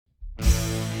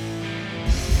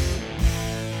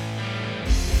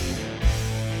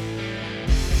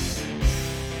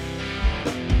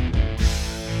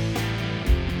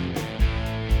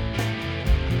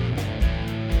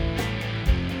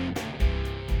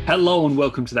Hello and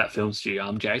welcome to That Film Studio.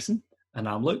 I'm Jason. And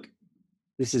I'm Luke.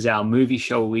 This is our movie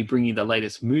show where we bring you the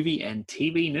latest movie and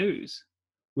TV news.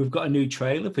 We've got a new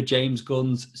trailer for James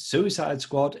Gunn's Suicide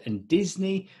Squad, and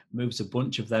Disney moves a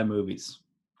bunch of their movies.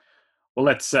 Well,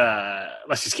 let's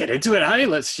just get into it, hey?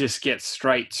 Let's just get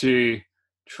straight to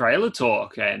trailer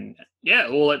talk. And yeah,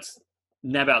 well, let's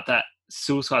nab out that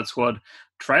Suicide Squad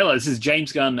trailer. This is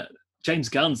James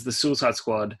Gunn's The Suicide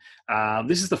Squad.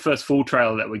 This is the first full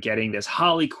trailer that we're getting. There's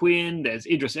Harley Quinn, there's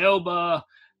Idris Elba,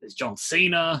 there's John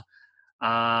Cena,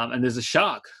 and there's a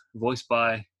shark voiced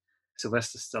by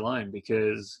Sylvester Stallone,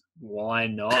 because why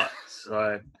not?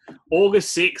 So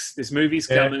August 6th, this movie's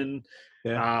coming.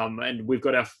 Yeah. And we've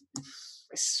got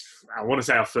I want to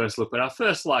say our first look, but our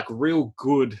first like real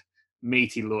good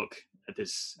meaty look at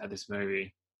this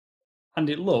movie. And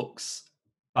it looks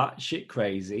batshit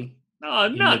crazy. Oh,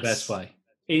 in nuts. the best way.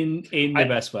 In the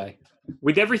best way.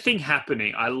 With everything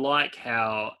happening, I like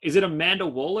how is it Amanda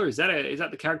Waller? Is that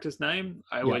the character's name?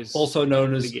 Also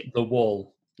known as The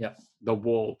Wall. Yeah. The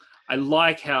Wall. I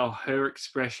like how her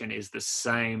expression is the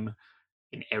same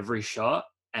in every shot,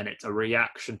 and it's a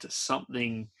reaction to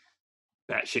something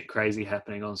batshit crazy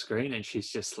happening on screen, and she's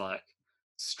just like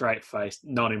straight faced,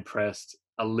 not impressed,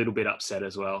 a little bit upset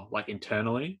as well, like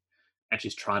internally, and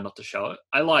she's trying not to show it.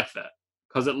 I like that,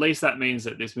 because at least that means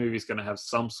that this movie is going to have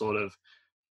some sort of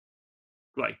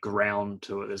like ground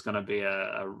to it. There's going to be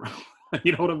a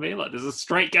you know what I mean? Like there's a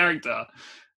straight character.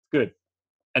 Good.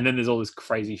 And then there's all this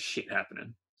crazy shit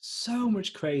happening. So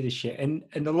much crazy shit. And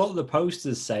a lot of the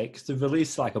posters say, because they've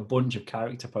released like a bunch of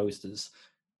character posters,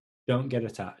 don't get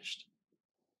attached.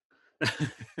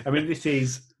 I mean, this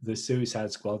is the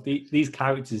Suicide Squad. These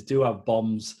characters do have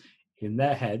bombs in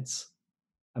their heads.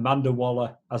 Amanda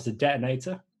Waller as the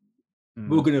detonator.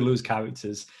 We're going to lose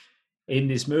characters in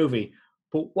this movie.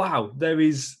 But wow, there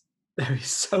is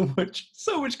so much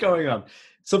going on.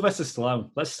 Sylvester Stallone,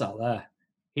 let's start there.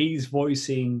 He's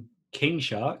voicing King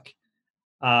Shark,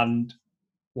 and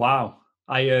wow,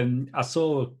 I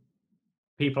saw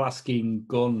people asking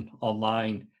Gunn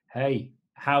online, "Hey,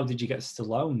 how did you get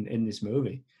Stallone in this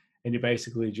movie?" And he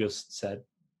basically just said,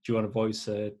 "Do you want to voice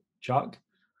a shark?"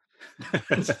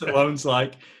 And Stallone's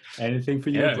like, "Anything for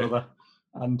you, brother."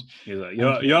 And he's like,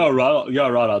 "You're right.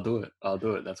 I'll do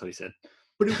it. That's what he said.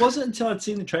 But it wasn't until I'd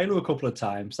seen the trailer a couple of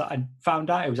times that I found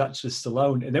out it was actually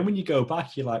Stallone. And then when you go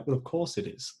back, you're like, well, of course it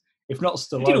is. If not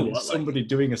Stallone, it's somebody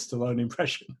doing a Stallone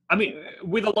impression. I mean,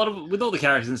 with all the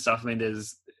characters and stuff, I mean,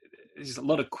 there's a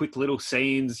lot of quick little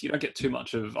scenes. You don't get too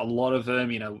much of a lot of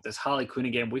them. You know, there's Harley Quinn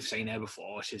again. We've seen her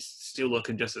before. She's still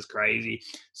looking just as crazy.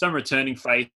 Some returning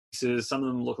faces. Some of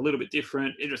them look a little bit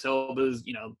different. Idris Elba's,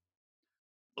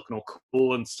 looking all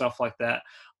cool and stuff like that.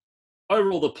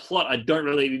 Overall, the plot, I don't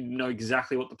really know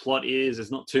exactly what the plot is.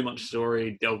 There's not too much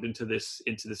story delved into this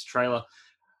trailer.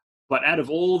 But out of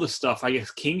all the stuff, I guess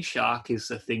King Shark is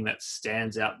the thing that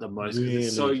stands out the most, because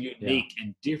it's so unique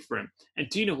and different. And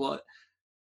do you know what?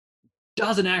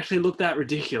 Doesn't actually look that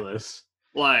ridiculous.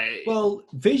 Well,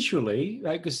 visually,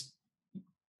 right? Because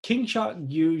King Shark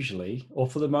usually, or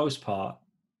for the most part,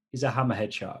 is a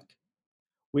hammerhead shark.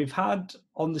 We've had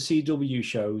on the CW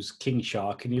shows King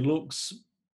Shark, and he looks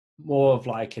more of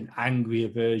like an angrier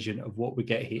version of what we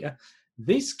get here.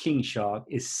 This King Shark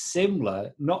is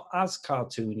similar, not as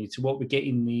cartoony, to what we get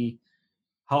in the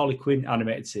Harley Quinn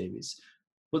animated series.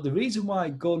 But the reason why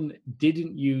Gunn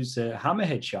didn't use a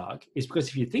hammerhead shark is because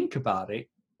if you think about it,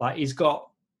 like he's got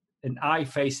an eye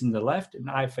facing the left, an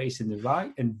eye facing the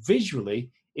right, and visually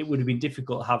it would have been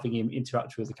difficult having him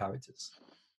interact with the characters.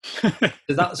 So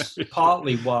that's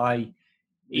partly why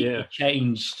it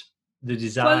changed the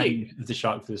design of the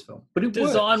shark for this film. But it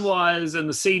design-wise and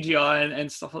the CGI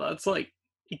and stuff like that, it's like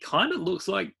he kind of looks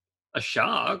like a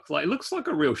shark. Like it looks like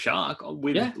a real shark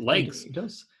with legs. It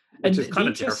does. Which is kind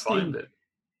of terrifying. Do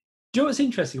you know what's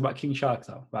interesting about King Shark,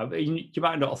 though? Right? You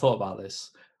might not have thought about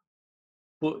this,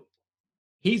 but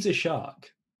he's a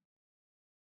shark.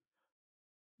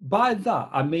 By that,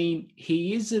 I mean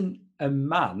he isn't a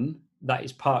man that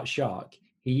is part shark.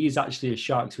 He is actually a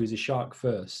shark, so he's a shark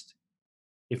first,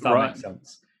 if that makes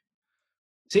sense.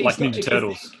 So like Ninja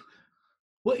Turtles.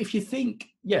 If you think,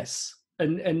 yes,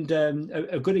 and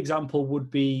a good example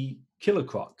would be Killer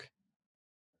Croc,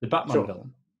 the Batman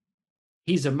villain.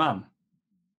 He's a man,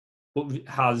 but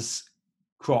has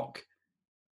Croc,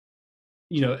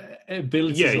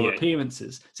 abilities or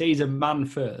appearances. So he's a man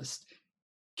first.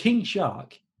 King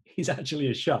Shark, he's actually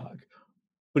a shark,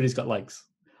 but he's got legs.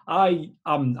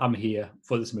 I'm here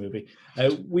for this movie.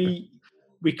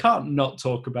 We can't not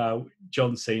talk about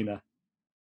John Cena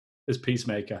as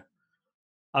Peacemaker.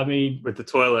 I mean, with the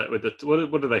toilet, with the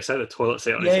what do they say? The toilet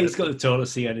seat on his yeah, head. he's got the toilet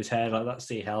seat on his head, like that's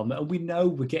the helmet. And we know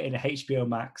we're getting a HBO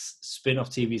Max spin-off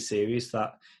TV series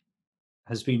that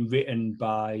has been written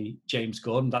by James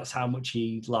Gunn. That's how much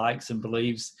he likes and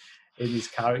believes in his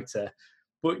character.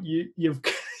 But you've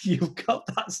got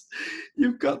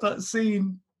that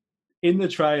scene in the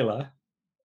trailer,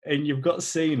 and you've got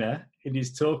Cena, and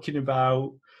he's talking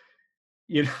about,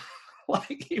 you know,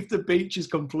 like if the beach is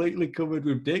completely covered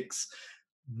with dicks,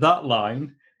 that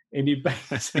line, and he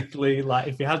basically like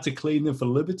if you had to clean them for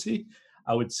liberty,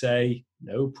 I would say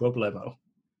no problemo.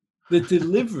 The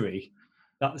delivery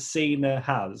that Cena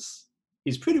has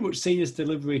is pretty much Cena's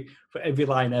delivery for every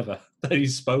line ever that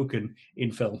he's spoken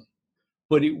in film,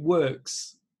 but it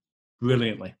works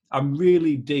brilliantly. I'm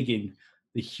really digging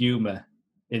the humor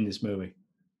in this movie,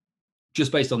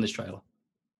 just based on this trailer.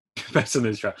 Based on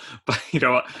this show. But you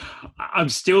know what? I'm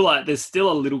still like, there's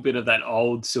still a little bit of that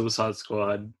old Suicide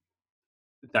Squad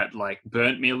that like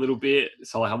burnt me a little bit.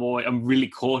 So like, I'm really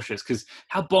cautious because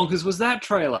how bonkers was that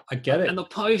trailer? I get it. And the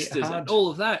posters and all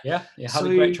of that. Yeah, it had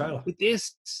a great trailer. With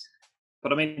this,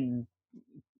 but I mean,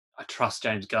 I trust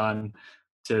James Gunn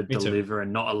to deliver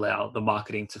and not allow the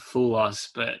marketing to fool us.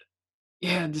 But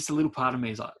yeah, just a little part of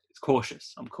me is like, it's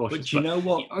cautious. I'm cautious. But you know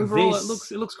what? Overall,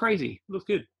 it looks crazy. It looks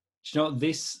good. Do you know what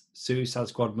this Suicide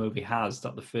Squad movie has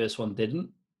that the first one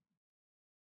didn't?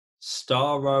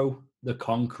 Starro the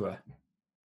Conqueror.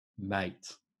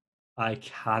 Mate, I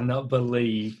cannot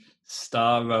believe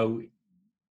Starro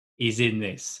is in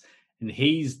this. And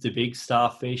he's the big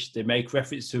starfish. They make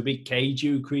reference to a big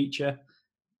kaiju creature.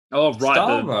 Oh, right.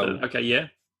 Starro, okay, yeah.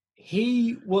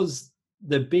 He was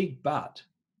the big bad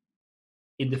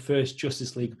in the first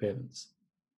Justice League appearance.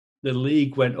 The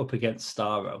League went up against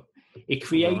Starro. It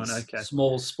creates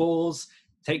small spores,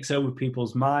 takes over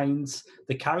people's minds.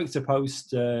 The character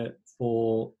poster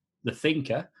for The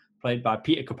Thinker, played by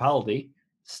Peter Capaldi,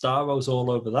 Starro's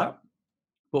all over that.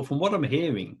 But from what I'm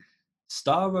hearing,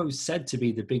 Starro's said to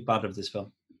be the big bad of this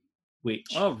film, which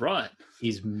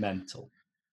is mental.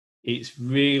 It's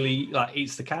really like,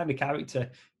 it's the kind of character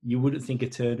you wouldn't think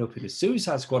would turn up in a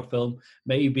Suicide Squad film,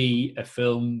 maybe a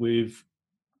film with,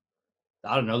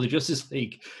 I don't know, the Justice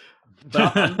League.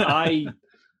 But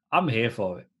I'm here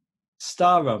for it.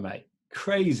 Starro, mate.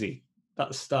 Crazy that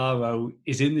Starro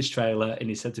is in this trailer and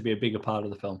he's said to be a bigger part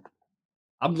of the film.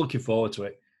 I'm looking forward to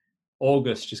it.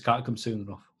 August just can't come soon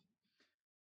enough.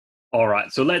 All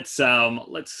right, so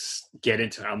let's get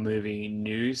into our movie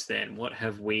news then. What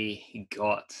have we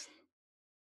got?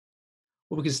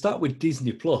 Well, we can start with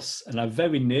Disney Plus, and I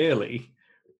very nearly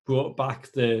brought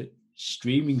back the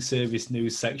streaming service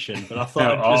news section, but I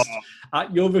thought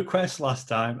at your request last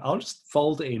time, I'll just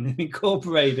fold it in and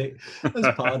incorporate it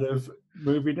as part of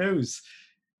movie news.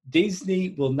 Disney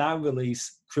will now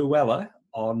release Cruella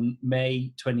on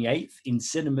May 28th in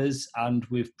cinemas and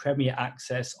with premiere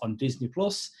access on Disney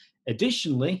Plus.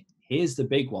 Additionally, here's the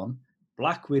big one: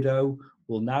 Black Widow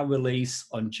will now release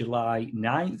on July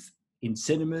 9th in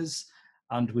cinemas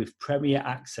and with premiere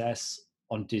access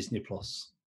on Disney Plus.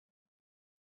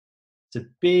 It's a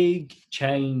big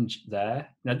change there.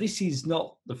 Now, this is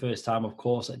not the first time, of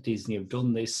course, that Disney have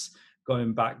done this.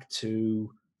 Going back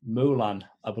to Mulan,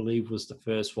 I believe, was the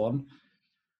first one.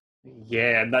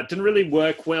 Yeah, and that didn't really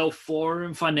work well for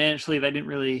them financially. They didn't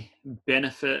really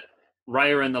benefit.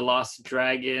 Raya and the Last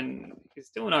Dragon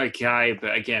is doing okay,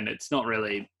 but again, it's not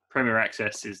really Premier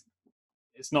Access.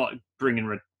 It's not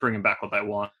bringing back what they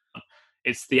want.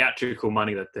 It's theatrical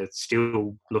money that they're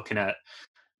still looking at.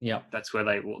 Yeah, that's where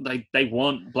they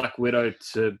want Black Widow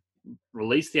to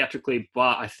release theatrically,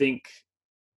 but I think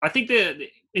they're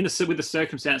with the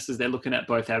circumstances, they're looking at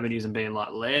both avenues and being like,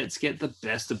 let's get the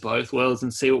best of both worlds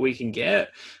and see what we can get.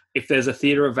 If there's a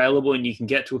theater available and you can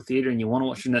get to a theater and you want to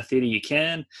watch it in a theater, you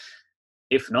can.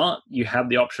 If not, you have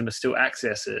the option to still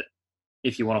access it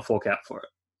if you want to fork out for it.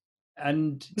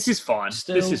 And this is fine.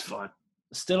 This is fine.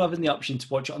 Still having the option to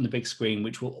watch it on the big screen,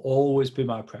 which will always be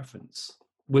my preference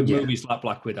with movies like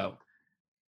Black Widow.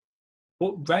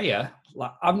 But Raya,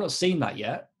 like, I've not seen that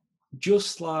yet.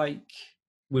 Just like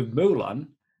with Mulan,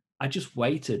 I just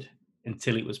waited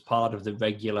until it was part of the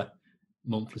regular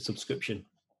monthly subscription.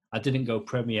 I didn't go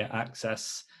Premier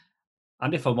Access.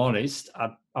 And if I'm honest,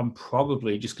 I'm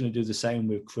probably just going to do the same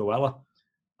with Cruella.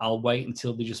 I'll wait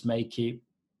until they just make it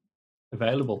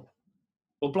available.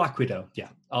 But Black Widow, yeah,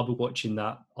 I'll be watching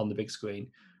that on the big screen.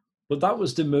 But that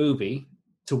was the movie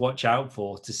to watch out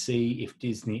for, to see if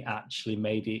Disney actually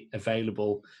made it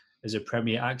available as a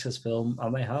Premier Access film,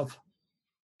 and they have.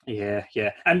 Yeah.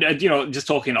 And, just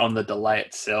talking on the delay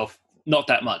itself, not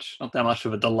that much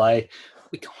of a delay.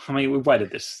 we've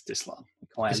waited this long. We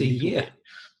can't wait It's a year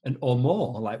or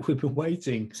more. Like, we've been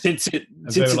waiting since it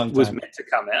was meant to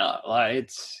come out.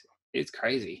 Like, it's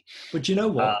crazy. But you know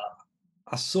what?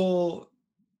 I saw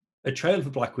a trailer for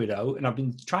Black Widow, and I've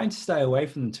been trying to stay away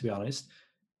from them, to be honest.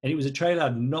 And it was a trailer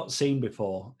I'd not seen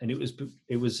before, and it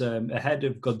was ahead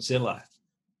of Godzilla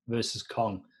versus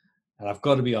Kong. And I've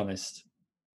got to be honest,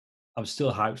 I'm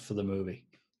still hyped for the movie.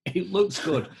 It looks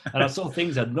good, and I saw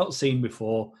things I'd not seen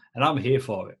before, and I'm here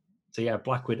for it. So yeah,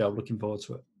 Black Widow, looking forward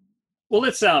to it. Well,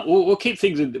 let's we'll keep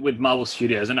things with Marvel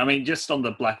Studios, and I mean, just on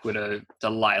the Black Widow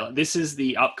delay, this is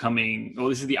the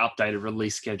updated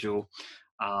release schedule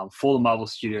for the Marvel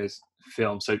Studios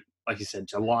film. So, like you said,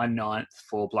 July 9th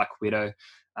for Black Widow,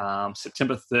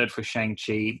 September 3rd for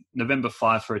Shang-Chi, November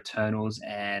 5 for Eternals,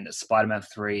 and Spider-Man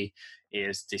 3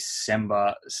 is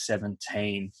December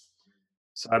 17.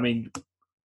 So, I mean,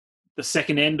 the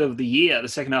second half of the year,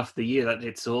 that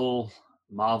it's all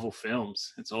Marvel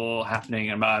films. It's all happening,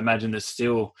 and I imagine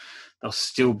there'll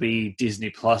still be Disney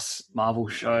Plus Marvel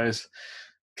shows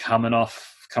coming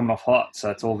off hot.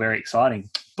 So it's all very exciting.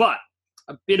 But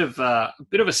a bit of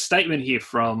a statement here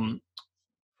from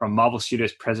Marvel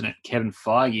Studios president Kevin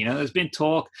Feige. You know, there's been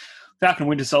talk. Falcon and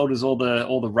Winter Soldier is all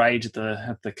the rage at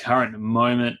the current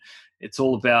moment. It's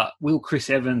all about, will Chris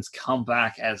Evans come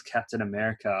back as Captain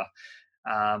America?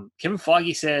 Kevin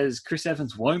Feige says Chris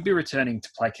Evans won't be returning to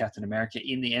play Captain America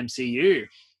in the MCU.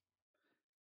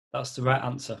 That's the right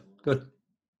answer. Good.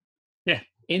 Yeah.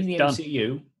 In the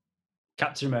MCU,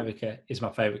 Captain America is my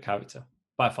favourite character,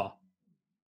 by far.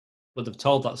 But they've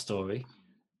told that story,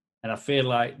 and I feel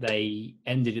like they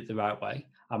ended it the right way.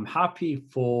 I'm happy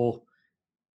for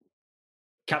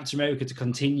Captain America to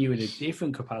continue in a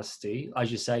different capacity,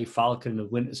 as you say, Falcon and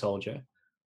Winter Soldier.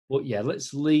 But yeah,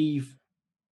 let's leave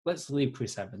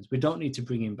Chris Evans. We don't need to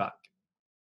bring him back.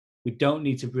 We don't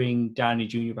need to bring Downey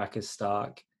Jr. back as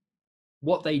Stark.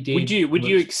 What they did. Would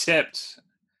you accept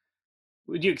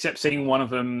seeing one of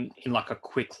them in like a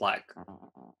quick like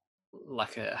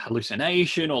a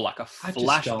hallucination or like a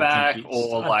flashback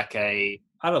or like a?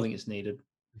 I don't think it's needed.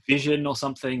 Vision or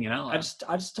something, you know. I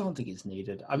just don't think it's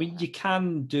needed. I mean, you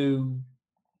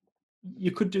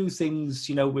could do things,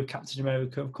 you know, with Captain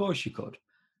America. Of course, you could,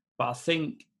 but I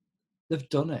think they've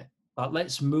done it. Like,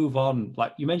 let's move on.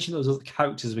 Like you mentioned, those other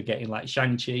characters we're getting, like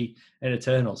Shang-Chi and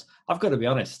Eternals. I've got to be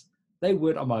honest, they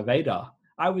weren't on my radar.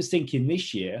 I was thinking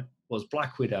this year was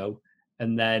Black Widow,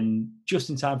 and then just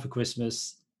in time for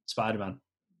Christmas, Spider-Man.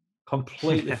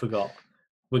 Completely forgot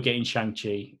we're getting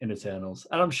Shang-Chi and Eternals,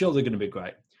 and I'm sure they're going to be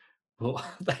great. But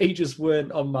they just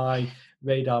weren't on my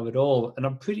radar at all. And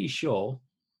I'm pretty sure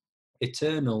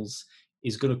Eternals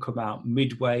is going to come out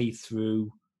midway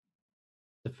through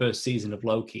the first season of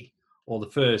Loki, or the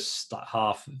first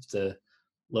half of the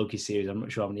Loki series. I'm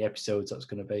not sure how many episodes that's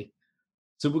going to be.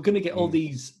 So we're going to get all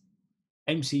these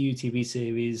MCU TV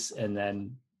series and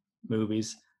then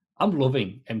movies. I'm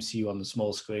loving MCU on the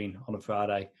small screen on a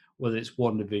Friday, whether it's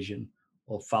WandaVision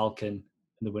or Falcon and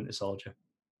the Winter Soldier.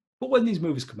 But when these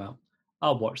movies come out,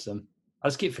 I'll watch them. I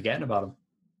just keep forgetting about them.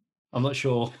 I'm not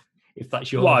sure if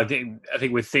that's your... Well, I think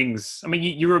with things... I mean,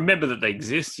 you remember that they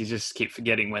exist. You just keep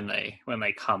forgetting when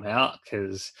they come out,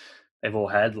 because they've all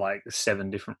had like 7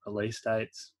 different release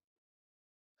dates.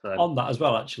 So, on that as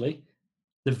well, actually,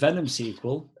 the Venom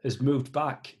sequel has moved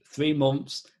back 3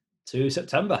 months to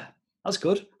September. That's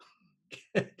good.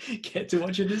 Get to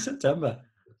watch it in September.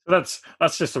 That's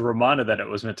just a reminder that it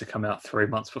was meant to come out 3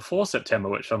 months before September,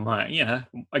 which I'm like, you know,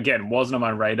 again, wasn't on my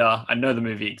radar. I know the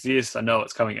movie exists. I know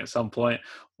it's coming at some point.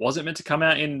 Was it meant to come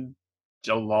out in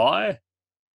July?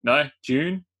 No,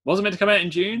 June? Was it meant to come out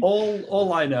in June?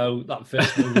 All I know, that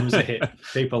first movie was a hit.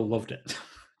 People loved it.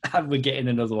 And we're getting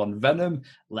another one. Venom,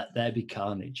 Let There Be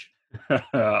Carnage.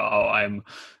 Oh, I'm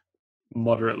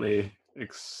moderately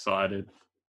excited.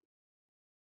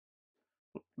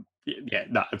 Yeah,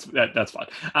 no, that's fine.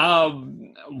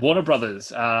 Warner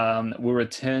Brothers will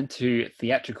return to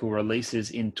theatrical releases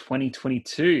in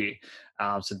 2022.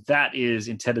 So that is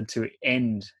intended to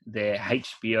end their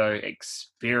HBO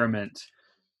experiment.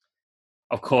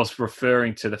 Of course,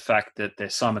 referring to the fact that they're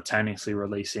simultaneously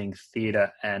releasing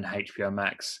theater and HBO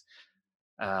Max.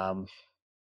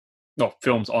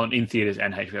 Films in theaters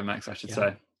and HBO Max, I should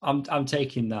say. I'm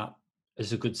taking that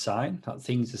as a good sign that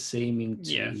things are seeming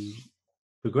to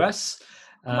progress.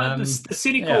 The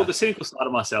cynical side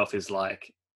of myself is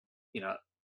like, you know,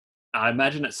 I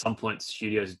imagine at some point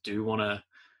studios do want to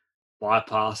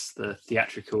bypass the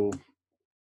theatrical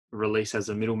release as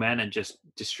a middleman and just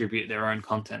distribute their own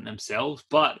content themselves.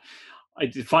 But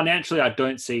financially, I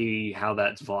don't see how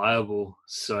that's viable.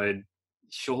 So,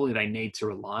 surely they need to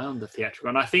rely on the theatrical.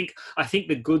 And I think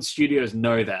the good studios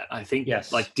know that. I think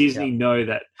Yes. like Disney know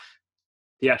that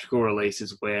theatrical release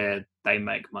is where they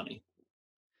make money.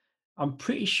 I'm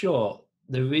pretty sure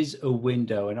there is a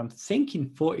window, and I'm thinking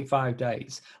 45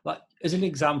 days. Like, as an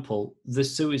example, The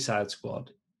Suicide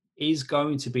Squad is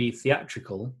going to be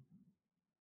theatrical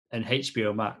and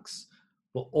HBO Max,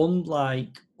 but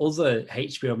unlike other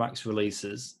HBO Max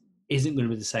releases, isn't going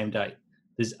to be the same day.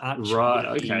 There's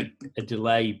actually going to be a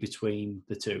delay between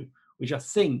the two, which I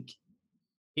think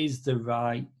is the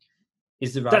right way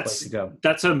to go.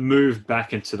 That's a move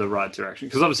back into the right direction,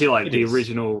 because obviously, like It the is.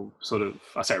 original sort of,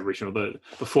 I say original, but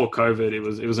before COVID, it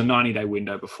was a 90-day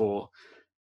window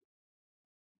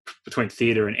between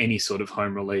theater and any sort of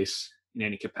home release in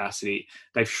any capacity.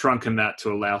 They've shrunken that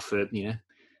to allow for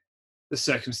the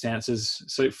circumstances.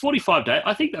 So 45 days,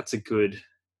 I think that's a good.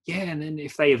 Yeah, and then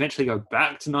if they eventually go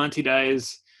back to 90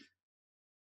 days,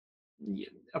 yeah,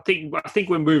 I think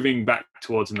we're moving back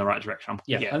towards in the right direction.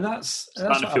 And that's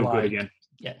starting to feel good again.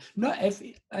 Yeah,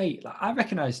 I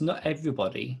recognise not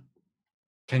everybody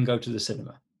can go to the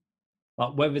cinema.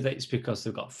 Like, whether it's because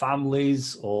they've got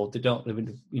families or they don't live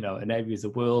in an area of the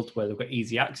world where they've got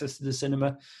easy access to the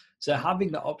cinema. So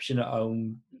having that option at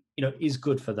home, is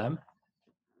good for them.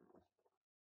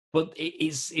 But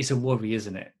it's a worry,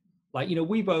 isn't it? Like,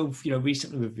 we both,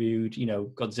 recently reviewed,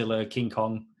 Godzilla, King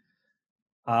Kong.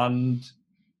 And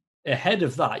ahead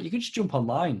of that, you could just jump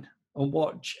online and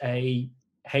watch a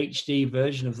HD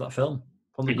version of that film.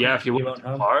 If you want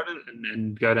to pirate it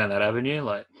and go down that avenue,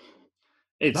 like,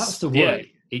 that's the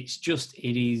worry. It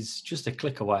is just a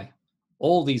click away.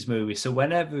 All these movies. So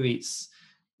whenever it's,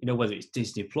 whether it's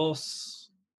Disney Plus,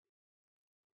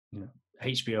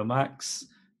 HBO Max,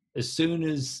 as soon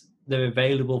as they're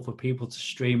available for people to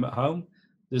stream at home,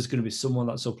 there's going to be someone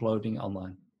that's uploading it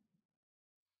online.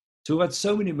 So we've had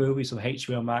so many movies on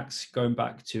HBO Max, going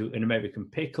back to An American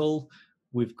Pickle.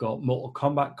 We've got Mortal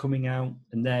Kombat coming out,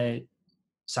 and they're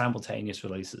simultaneous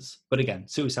releases. But again,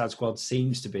 Suicide Squad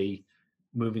seems to be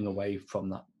moving away from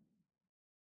that.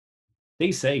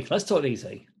 DC, let's talk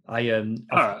DC.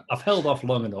 I've held off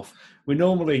long enough. We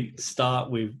normally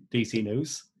start with DC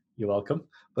news. You're welcome.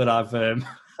 But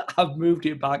I've moved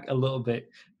it back a little bit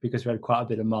because we had quite a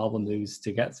bit of Marvel news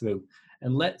to get through.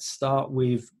 And let's start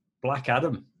with Black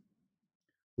Adam.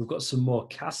 We've got some more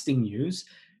casting news.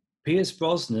 Pierce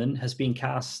Brosnan has been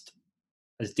cast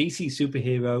as DC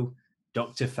superhero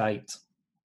Dr. Fate.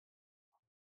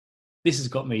 This has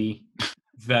got me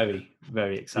very,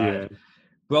 very excited. Yeah.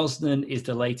 Brosnan is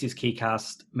the latest key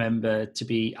cast member to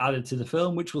be added to the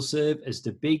film, which will serve as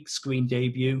the big screen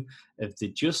debut of the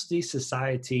Justice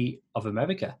Society of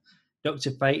America.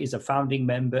 Dr. Fate is a founding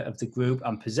member of the group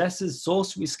and possesses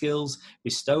sorcery skills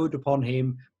bestowed upon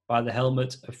him by the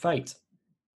Helmet of Fate.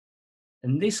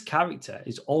 And this character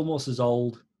is almost as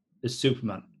old as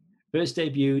Superman. First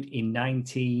debuted in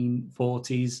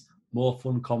 1940s, More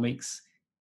Fun Comics,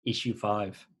 issue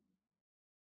 5.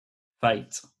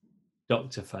 Fate.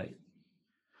 Dr. Fate.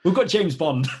 We've got James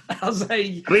Bond as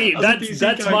a.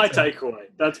 That's my takeaway.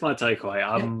 That's my takeaway.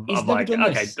 I'm like,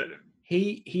 okay.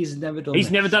 He's never done.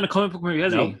 He's never done a comic book movie,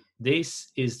 has he?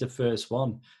 This is the first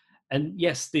one, and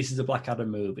yes, this is a Black Adam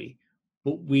movie,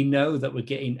 but we know that we're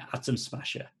getting Atom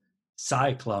Smasher,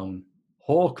 Cyclone,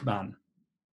 Hawkman.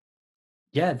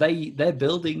 Yeah, they're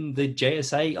building the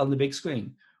JSA on the big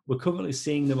screen. We're currently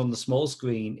seeing them on the small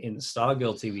screen in the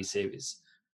Stargirl TV series.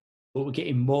 But we're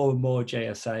getting more and more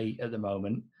JSA at the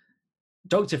moment.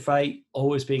 Dr. Fate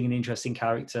always being an interesting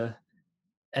character,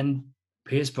 and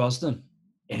Pierce Brosnan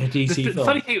in a DC film. The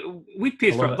funny thing with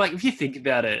Pierce Brosnan, like, if you think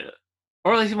about it,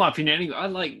 or at least in my opinion,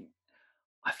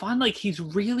 I find like he's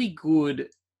really good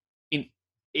in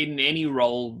any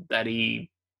role that he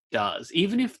does,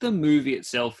 even if the movie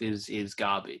itself is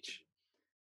garbage.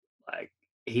 Like,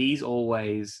 he's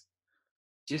always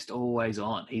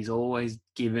on. He's always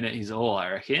giving it his all,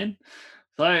 I reckon.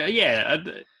 So, yeah,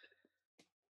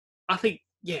 I think,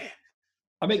 yeah.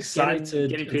 I'm excited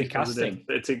getting the casting.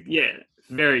 It's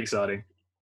very exciting.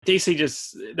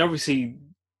 DC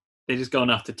they're just going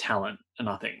after talent, and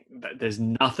I think that there's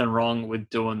nothing wrong with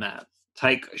doing that.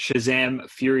 Take Shazam!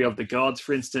 Fury of the Gods,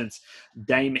 for instance.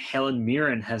 Dame Helen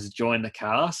Mirren has joined the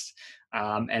cast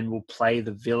and will play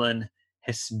the villain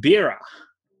Hespera.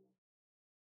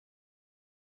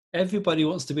 Everybody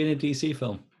wants to be in a DC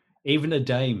film, even a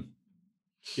dame.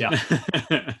 Yeah.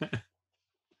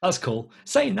 That's cool.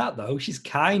 Saying that, though, she's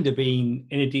kind of been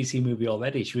in a DC movie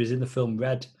already. She was in the film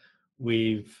Red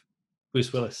with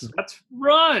Bruce Willis. That's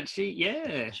right.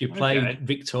 She played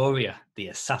Victoria, the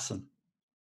assassin.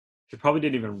 She probably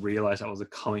didn't even realize that was a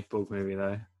comic book movie,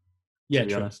 though. Yeah, to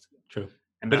be honest. True.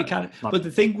 And But it kind of, but the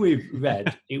thing we've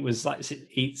read, it was like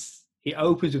it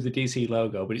opens with the DC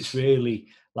logo, but it's really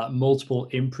like multiple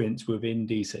imprints within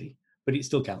DC, but it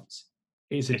still counts.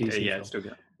 It's a DC yeah, film. it's still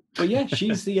good. But yeah,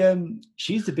 she's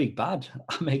the big bad.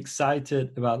 I'm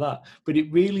excited about that. But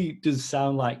it really does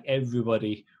sound like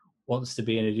everybody wants to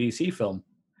be in a DC film,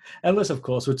 unless of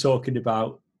course we're talking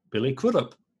about Billy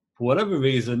Crudup. For whatever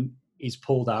reason, he's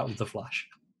pulled out of the Flash.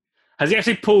 Has he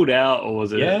actually pulled out, or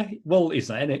was it? Yeah, well, he's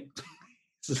not in it.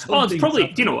 Oh, it's probably.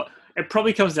 Do you know what? It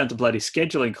probably comes down to bloody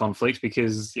scheduling conflicts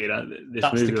because this That's movie the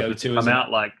was meant to go-to, come isn't it?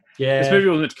 out like Yeah, this movie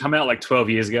was meant to come out like 12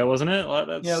 years ago, wasn't it? Like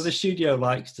that's the studio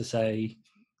likes to say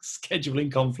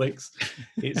scheduling conflicts.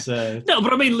 It's no,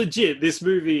 but I mean legit. This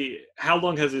movie. How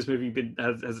long has this movie been?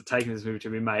 Has it taken this movie to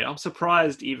be made? I'm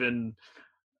surprised even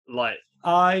like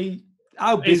how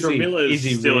Ezra busy Miller's is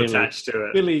he still really? attached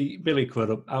to it. Billy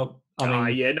Crudup.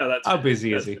 That's how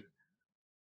busy is he?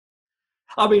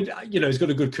 I mean, he's got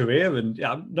a good career, and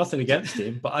nothing against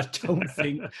him, but I don't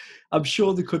think. I'm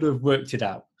sure they could have worked it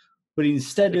out, but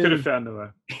instead could have found a way.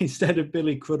 Instead of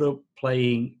Billy Crudup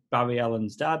playing Barry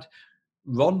Allen's dad,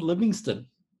 Ron Livingston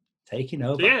taking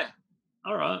over. Yeah,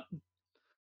 all right,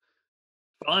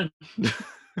 fine.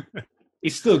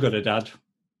 He's still got a dad.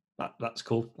 That's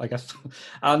cool, I guess.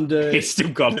 And he's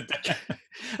still got it.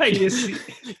 Hey,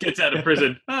 gets out of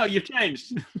prison. Oh, you've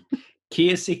changed.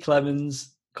 Kiersey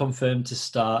Clemens confirmed to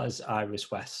star as Iris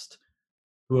West,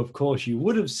 who, of course, you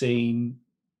would have seen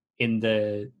in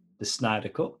the Snyder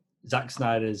Cut, Zack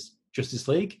Snyder's Justice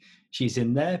League. She's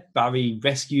in there. Barry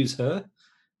rescues her,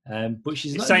 but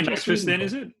she's not same actress. Then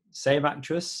is it? Same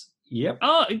actress. Yep.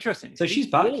 Oh, interesting. So she's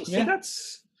back. Cool. Yeah,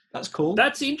 that's cool.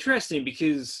 That's interesting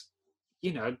because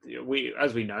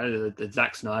as we know, the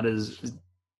Zack Snyder's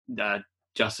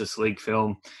Justice League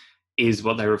film is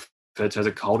what they refer to as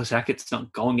a cul-de-sac. It's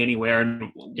not going anywhere,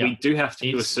 and we do have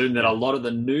to assume that a lot of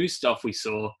the new stuff we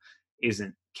saw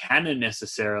isn't canon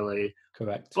necessarily.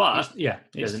 Correct. But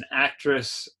there's an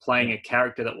actress playing a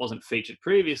character that wasn't featured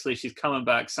previously. She's coming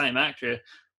back, same actress.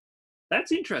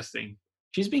 That's interesting.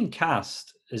 She's been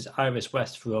cast as Iris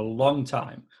West for a long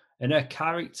time, and her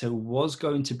character was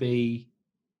going to be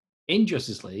in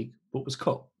Justice League, but was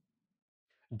cut.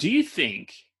 Do you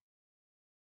think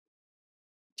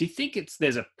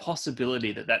there's a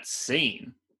possibility that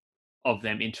scene of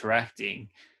them interacting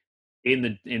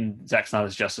in Zack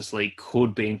Snyder's Justice League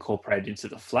could be incorporated into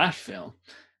the Flash film,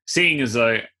 seeing as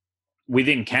though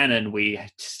within canon we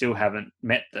still haven't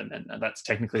met them, and that's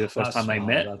technically the first time they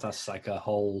met? That's like a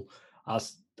whole.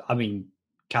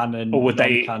 Canon. Or would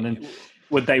they canon?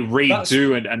 Would they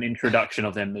redo an introduction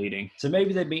of them meeting? So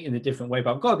maybe they meet in a different way.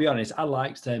 But I've got to be honest, I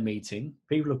liked their meeting.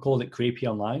 People have called it creepy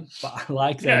online, but I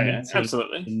like their meeting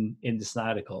absolutely. in the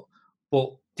Snyder Cut.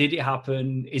 But did it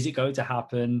happen? Is it going to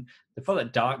happen? The fact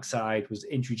that Darkseid was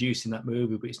introduced in that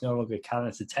movie, but it's no longer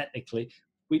canon, so technically,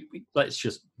 we let's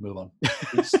just move on.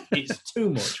 It's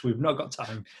too much. We've not got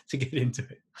time to get into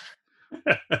it.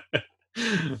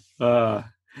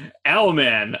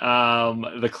 Owlman,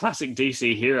 the classic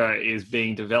DC hero, is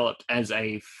being developed as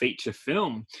a feature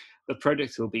film. The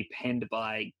project will be penned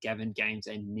by Gavin Gaines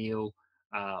and Neil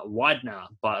Widener,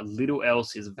 but little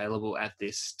else is available at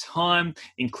this time,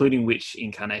 including which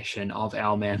incarnation of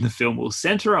Owlman the film will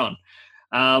center on.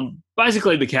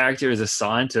 Basically, the character is a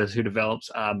scientist who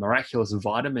develops a miraculous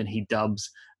vitamin he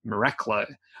dubs Miraclo,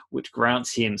 which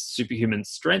grants him superhuman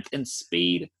strength and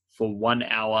speed for 1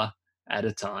 hour at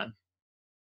a time.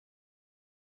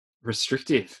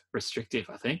 Restrictive,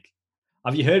 I think.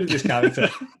 Have you heard of this character?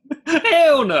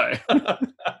 Hell no.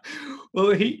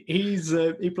 Well,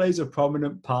 he plays a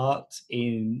prominent part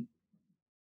in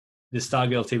the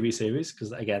Stargirl TV series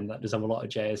because, again, that does have a lot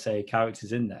of JSA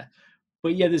characters in there.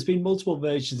 But yeah, there's been multiple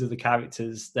versions of the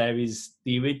characters. There is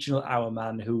the original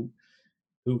Hourman who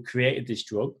created this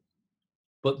drug,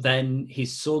 but then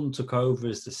his son took over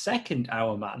as the second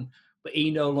Hourman. But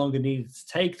he no longer needed to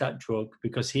take that drug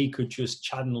because he could just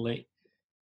channel it,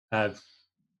 but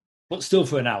still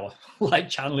for an hour, like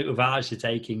channel it without actually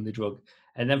taking the drug.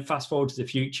 And then fast forward to the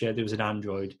future, there was an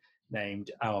android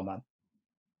named Hourman.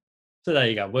 So there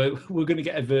you go. We're going to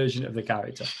get a version of the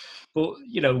character. But,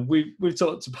 we've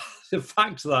talked about the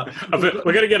fact that...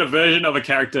 We're going to get a version of a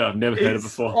character I've never heard of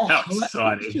before. How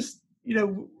exciting. Just,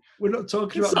 we're not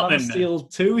talking about Man of Steel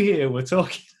 2 here. We're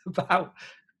talking about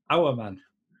Hourman.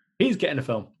 He's getting a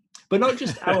film. But not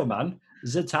just Hourman,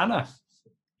 Zatanna.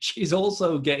 She's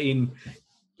also getting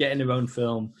her own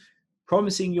film.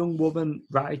 Promising young woman,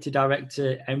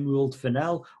 writer-director Emerald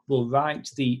Fennell will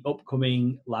write the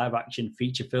upcoming live-action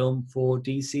feature film for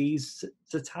DC's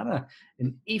Zatanna.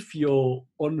 And if you're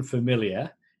unfamiliar,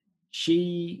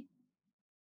 she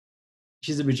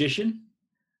she's a magician,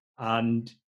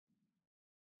 and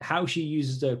how she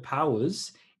uses her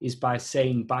powers is by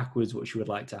saying backwards what she would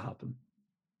like to happen.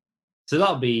 So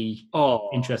that'll be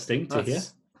interesting to hear.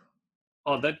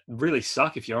 Oh, that really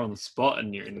suck if you're on the spot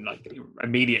and you're in like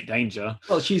immediate danger.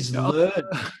 Well, she's learned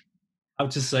how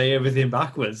to say everything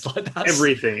backwards. Like that's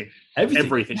everything.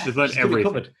 She's learned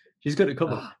everything. She's got it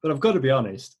covered. But I've got to be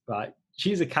honest, right?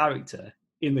 She's a character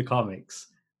in the comics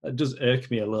that does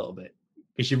irk me a little bit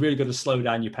because you've really got to slow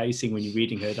down your pacing when you're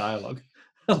reading her dialogue.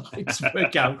 Like to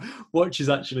work out what she's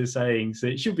actually saying. So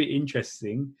it should be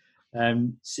interesting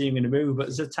seeing in a movie. But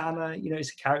Zatanna,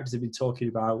 it's a character they've been talking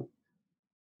about,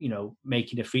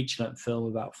 making a feature-length film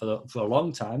about for a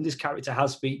long time. This character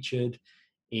has featured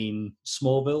in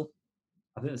Smallville.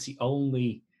 I think that's the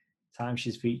only time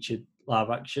she's featured live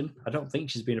action. I don't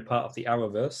think she's been a part of the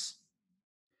Arrowverse.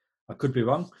 I could be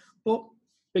wrong, but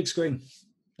big screen.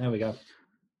 There we go.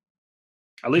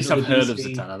 At least I've heard of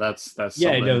Zatanna. That's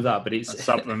yeah, I know that, but it's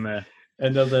something there.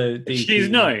 Another DC she's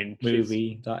known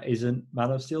movie that isn't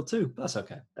Man of Steel 2. That's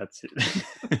okay. That's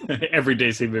it. Every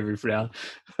DC movie for now.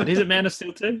 But is it Man of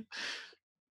Steel 2?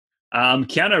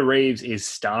 Keanu Reeves is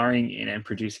starring in and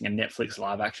producing a Netflix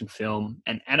live-action film,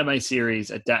 an anime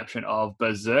series adaptation of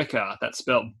Berserker. That's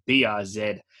spelled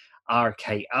Brzrkr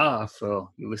for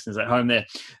your listeners at home there.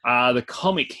 The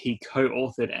comic he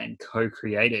co-authored and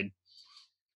co-created.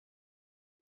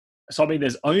 So, I mean,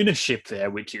 there's ownership there,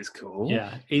 which is cool.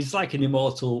 Yeah, he's like an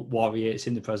immortal warrior. It's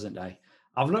in the present day.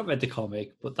 I've not read the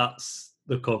comic, but that's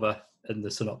the cover and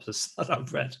the synopsis that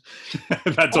I've read.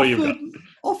 That's all you've got.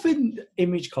 Often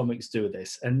Image Comics do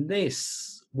this, and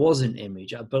this wasn't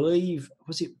Image. I believe,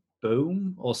 was it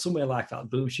Boom or somewhere like that,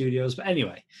 Boom Studios? But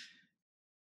anyway,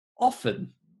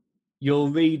 often you'll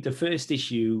read the first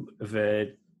issue of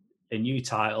a new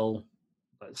title,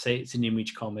 let's say it's an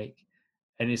Image comic,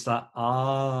 and it's like,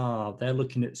 they're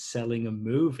looking at selling a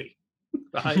movie,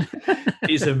 right?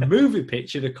 It's a movie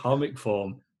pitch in a comic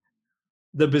form.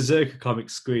 The Berserker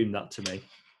comics scream that to me.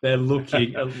 They're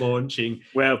looking at launching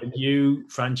a new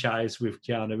franchise with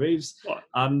Keanu Reeves.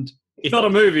 And it's not a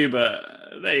movie, but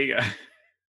there you go.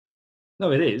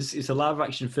 No, it is. It's a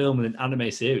live-action film and an anime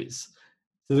series.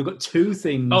 So they've got two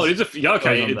things. Oh,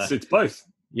 it's both.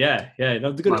 Yeah.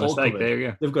 No, they've got it all covered. There you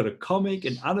go. They've got a comic,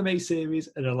 an anime series,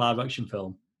 and a live-action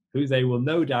film, who they will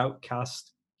no doubt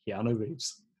cast Keanu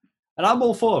Reeves. And I'm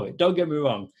all for it, don't get me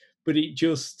wrong, but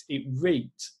it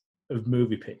reeked of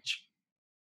movie pitch.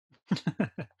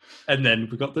 And then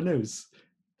we got the news.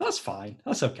 That's fine.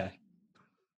 That's okay.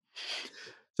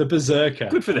 The Berserker.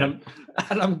 Good for them.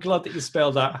 And I'm glad that you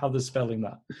spelled out how they're spelling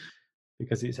that,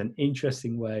 because it's an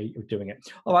interesting way of doing it.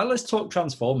 All right, let's talk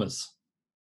Transformers.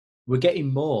 We're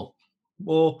getting more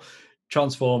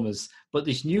Transformers, but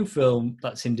this new film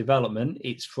that's in development,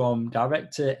 it's from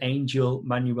director Angel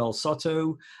Manuel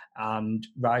Soto and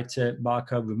writer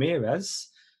Marco Ramirez,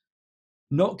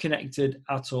 not connected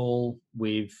at all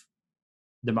with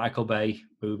the Michael Bay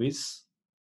movies.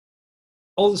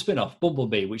 All the spin-off,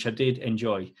 Bumblebee, which I did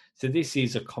enjoy. So this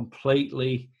is a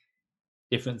completely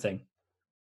different thing.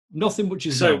 Nothing much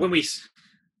is so known.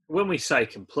 when we say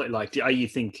complete, like, are you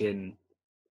thinking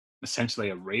essentially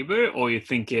a reboot, or you're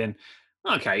thinking,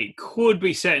 okay, it could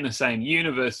be set in the same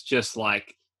universe, just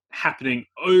like happening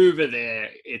over there,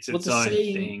 it's its own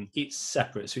thing? It's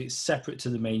separate, so it's separate to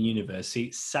the main universe. So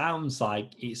it sounds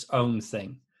like its own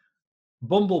thing.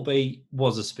 Bumblebee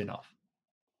was a spin-off,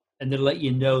 and they let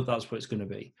you know that's what it's going to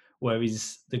be,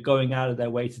 whereas they're going out of their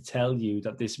way to tell you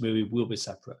that this movie will be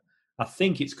separate. I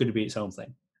think it's going to be its own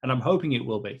thing, and I'm hoping it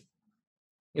will be,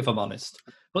 if I'm honest.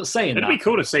 But saying it'd be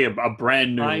cool to see a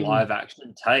brand new live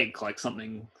action take, like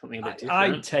something a bit different.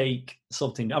 I'd take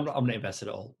something. I'm not invested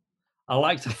at all. I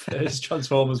liked the first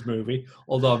Transformers movie,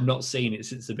 although I've not seen it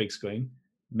since the big screen.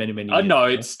 Many years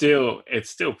ago. It's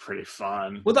still pretty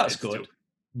fun. Well, that's good.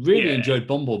 Really enjoyed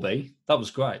Bumblebee. That was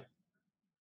great.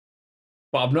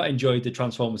 But I've not enjoyed the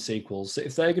Transformers sequels. So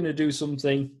if they're going to do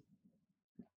something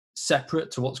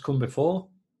separate to what's come before,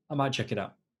 I might check it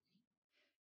out.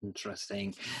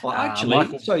 Interesting. Well,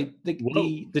 actually,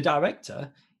 the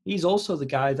director, he's also the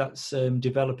guy that's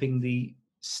developing the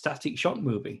Static Shock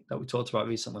movie that we talked about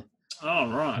recently. Oh,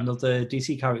 right. Another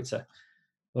DC character.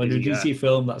 Or a new DC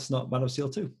film that's not Man of Steel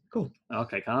 2. Cool.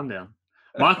 Okay, calm down.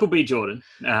 Michael B. Jordan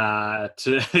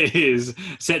is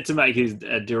set to make his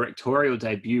directorial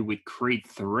debut with Creed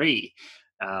 3,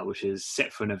 which is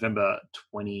set for November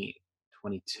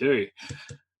 2022.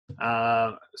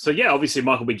 So, obviously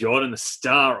Michael B. Jordan, the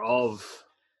star of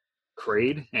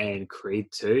Creed and Creed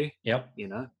 2. Yep.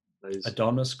 Those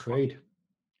Adonis Creed.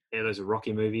 Yeah, those are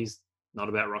Rocky movies. not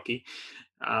about Rocky.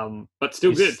 But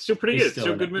still good, still pretty good,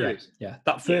 still good movies. Yeah.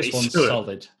 That first one's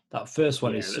solid. That first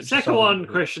one is the such second a solid one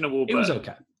movie. questionable. It was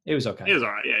okay. It was okay. It was all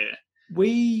right. Yeah.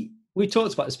 We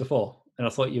talked about this before, and I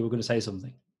thought you were going to say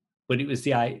something, but it was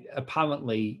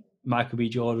apparently Michael B.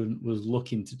 Jordan was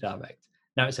looking to direct.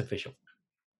 Now it's official.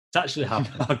 It's actually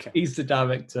happening. Okay. He's the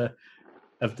director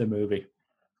of the movie.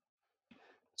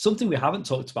 Something we haven't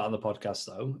talked about on the podcast,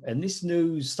 though, and this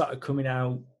news started coming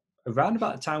out around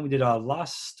about the time we did our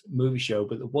last movie show,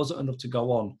 but there wasn't enough to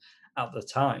go on at the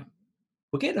time.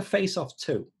 We're getting a Face Off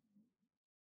 2.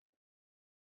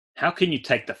 How can you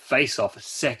take the face off a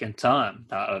second time?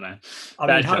 I don't know. I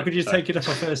mean, how could you take it off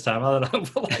a first time? I don't know.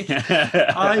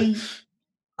 But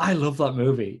I love that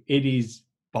movie. It is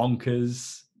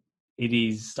bonkers. It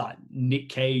is like Nick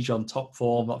Cage on top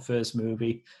form, that first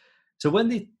movie. So when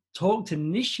they talked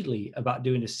initially about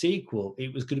doing a sequel,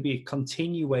 it was going to be a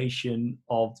continuation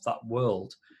of that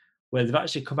world, where they've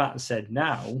actually come out and said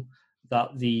now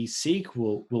that the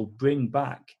sequel will bring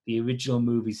back the original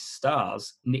movie's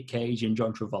stars, Nick Cage and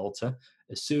John Travolta,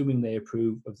 assuming they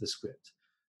approve of the script.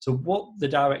 So what the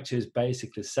director is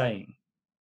basically saying,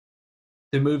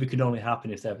 the movie can only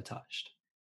happen if they're attached.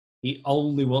 He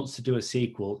only wants to do a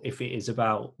sequel if it is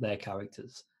about their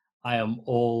characters. I am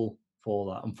all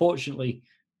for that. Unfortunately,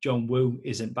 John Woo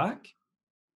isn't back,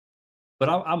 but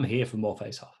I'm here for more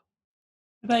Face Off.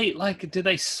 Do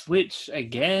they switch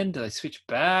again? Do they switch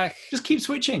back? Just keep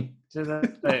switching.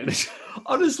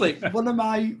 Honestly, one of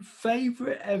my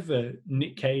favourite ever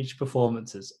Nick Cage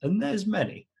performances, and there's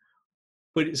many,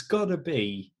 but it's got to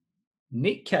be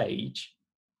Nick Cage,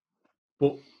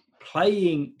 but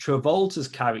playing Travolta's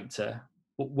character,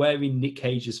 but wearing Nick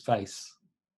Cage's face.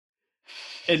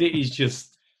 And it is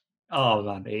just, oh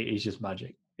man, it is just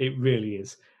magic. It really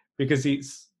is. Because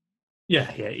it's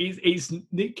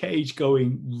Nick Cage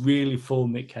going really full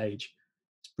Nick Cage.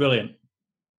 It's brilliant.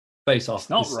 Face Off. It's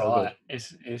not right.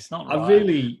 It's not right. I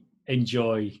really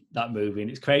enjoy that movie,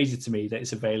 and it's crazy to me that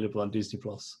it's available on Disney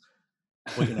Plus.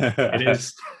 Well, it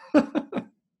is.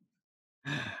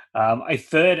 A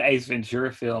third Ace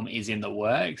Ventura film is in the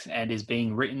works and is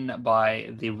being written by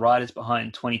the writers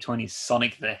behind 2020's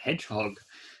Sonic the Hedgehog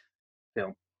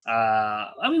film.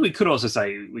 I mean, we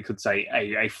could say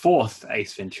a fourth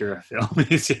Ace Ventura film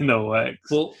is in the works.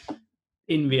 Well,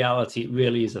 in reality, it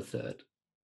really is a third.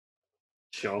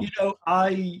 Sure.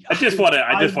 I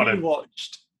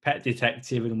watched Pet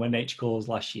Detective and When Nature Calls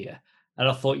last year, and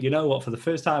I thought, you know what? For the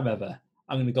first time ever,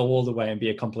 I'm going to go all the way and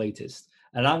be a completist,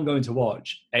 and I'm going to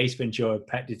watch Ace Ventura: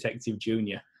 Pet Detective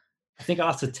Jr. I think I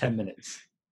lasted 10 minutes.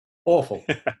 Awful.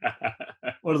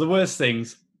 One of the worst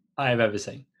things I have ever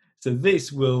seen. So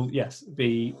this will,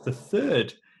 be the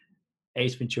third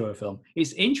Ace Ventura film.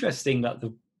 It's interesting that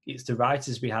it's the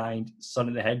writers behind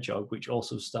Sonic the Hedgehog, which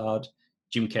also starred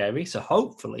Jim Carrey. So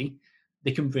hopefully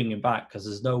they can bring him back, because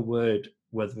there's no word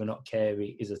whether or not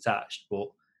Carrey is attached. But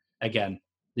again,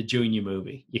 the Junior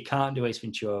movie, you can't do Ace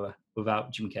Ventura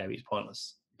without Jim Carrey. It's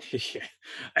pointless. Yeah,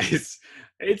 it's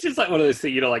just like one of those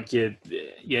things, like you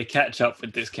catch up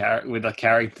with a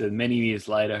character many years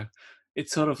later.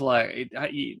 It's sort of like,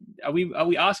 are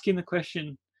we asking the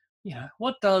question,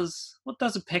 what does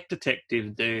a pet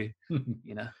detective do,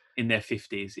 in their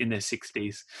 50s, in their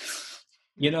 60s?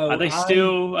 Are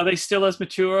they still as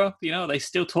mature? Are they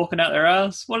still talking out their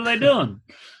ass? What are they doing?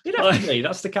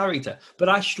 That's the character. But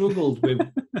I struggled with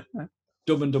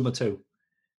Dumb and Dumber 2,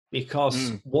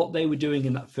 because what they were doing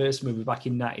in that first movie back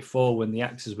in '94, when the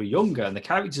actors were younger and the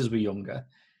characters were younger,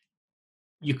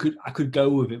 I could go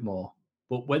with it more.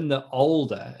 But when they're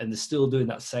older and they're still doing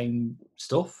that same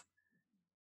stuff,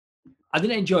 I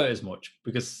didn't enjoy it as much,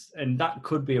 and that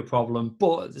could be a problem.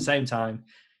 But at the same time,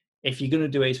 if you're going to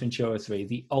do Ace Ventura 3,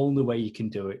 the only way you can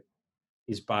do it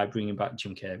is by bringing back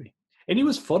Jim Carrey. And he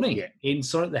was funny in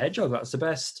Sonic the Hedgehog. That's the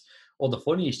best or the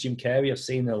funniest Jim Carrey I've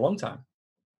seen in a long time.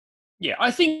 Yeah,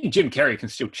 I think Jim Carrey can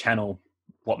still channel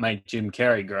what made Jim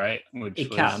Carrey great, which he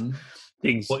can.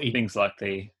 Things like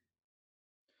the...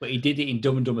 But he did it in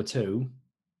Dumb and Dumber 2,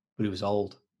 but he was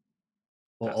old.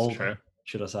 That's older, true.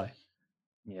 Should I say.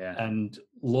 Yeah. And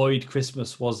Lloyd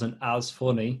Christmas wasn't as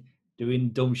funny doing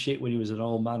dumb shit when he was an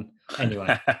old man.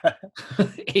 Anyway,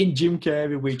 in Jim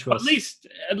Carrey, we trust.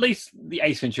 At least the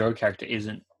Ace Ventura character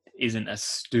isn't a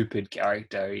stupid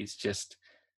character. He's just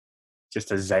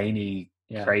a zany,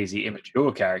 crazy,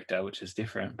 immature character, which is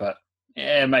different. But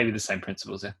maybe the same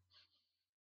principles there.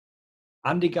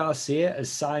 Andy Garcia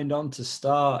has signed on to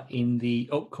star in the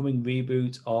upcoming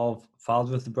reboot of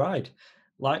Father of the Bride.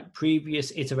 Like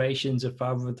previous iterations of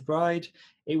Father of the Bride,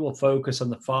 it will focus on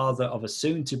the father of a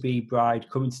soon-to-be bride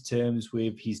coming to terms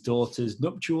with his daughter's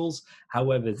nuptials.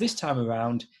 However, this time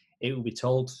around, it will be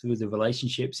told through the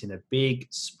relationships in a big,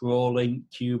 sprawling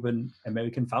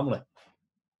Cuban-American family.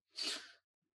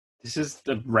 This is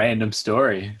a random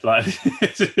story. Like,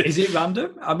 is it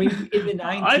random? I mean, in the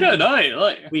 90s, I don't know.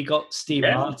 Like, we got Steve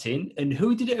Martin, and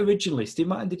who did it originally? Steve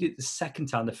Martin did it the second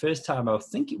time. The first time, I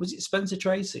think it was Spencer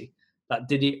Tracy that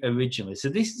did it originally. So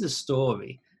this is a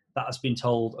story that has been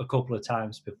told a couple of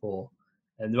times before,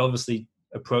 and they're obviously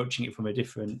approaching it from a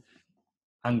different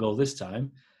angle this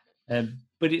time.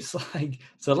 But it's like,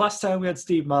 so last time we had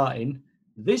Steve Martin,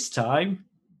 this time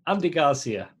Andy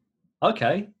Garcia.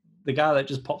 Okay, the guy that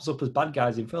just pops up as bad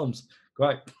guys in films.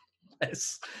 Great.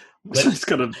 Let's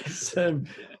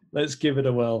give it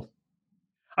a whirl.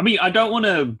 I mean, I don't want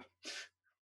to.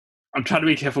 I'm trying to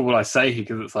be careful what I say here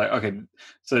because it's like, okay,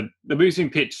 so the movie's been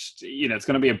pitched. It's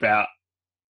going to be about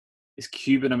this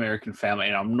Cuban American family,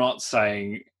 and I'm not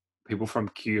saying people from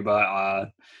Cuba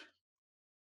are,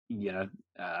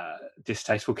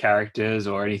 distasteful characters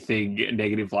or anything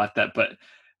negative like that. But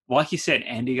like you said,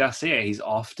 Andy Garcia, he's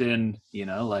often,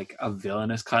 like a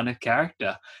villainous kind of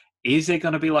character. Is there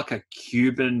going to be like a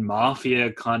Cuban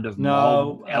mafia kind of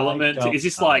mob element? Is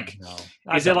this like,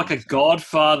 is there like a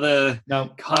Godfather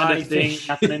kind of thing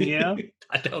happening here?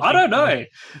 I don't know.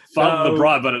 Father of the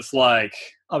Bride, but it's like...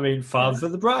 I mean, Father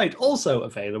of the Bride, also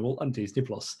available on Disney+.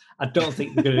 I don't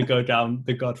think they're going to go down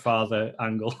the Godfather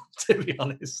angle, to be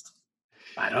honest.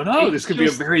 I don't know. This could be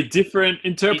a very different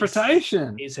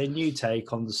interpretation. It's a new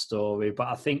take on the story, but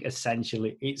I think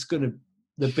essentially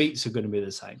the beats are going to be the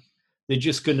same. They're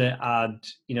just going to add,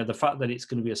 the fact that it's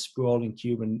going to be a sprawling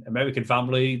Cuban American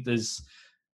family. There's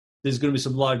going to be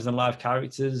some larger than life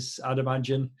characters, I'd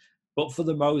imagine. But for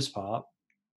the most part,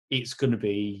 it's going to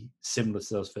be similar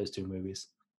to those first two movies.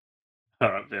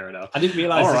 All right, fair enough. I didn't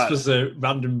realise this was a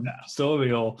random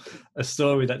story or a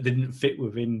story that didn't fit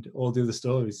within all the other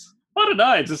stories. I don't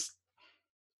know. It's just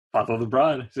Father of the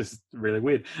Bride. It's just really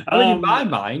weird. I mean, in my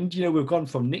mind, we've gone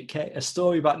from a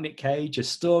story about Nick Cage, a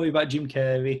story about Jim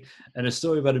Carrey, and a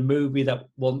story about a movie that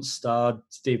once starred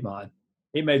Steve Martin.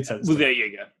 It made sense. Well, there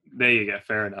you go.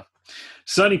 Fair enough.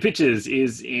 Sony Pictures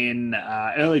is in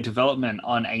early development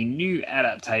on a new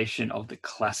adaptation of the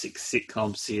classic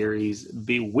sitcom series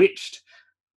Bewitched,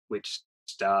 which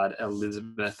starred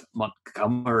Elizabeth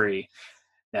Montgomery.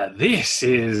 Now, this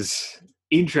is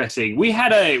interesting. We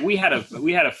had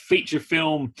a feature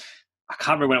film. I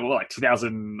can't remember when it was, like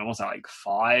 2000. I want to say like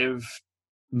 5.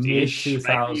 Mid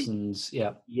 2000s,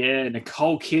 yeah.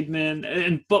 Nicole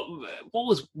Kidman, but what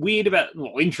was weird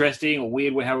interesting or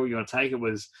weird, however you want to take it,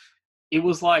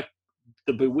 was like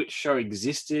the Bewitched show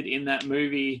existed in that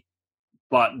movie,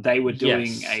 but they were doing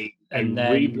a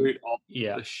reboot of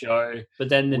the show. But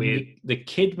then the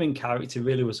Kidman character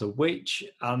really was a witch,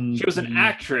 and she was an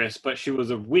actress, but she was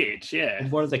a witch. Yeah,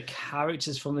 and one of the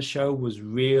characters from the show was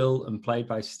real and played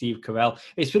by Steve Carell.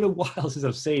 It's been a while since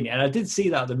I've seen it, and I did see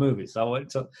that at the movie, so I went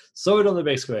to saw it on the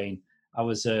big screen. I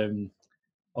was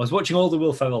watching all the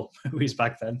Will Ferrell movies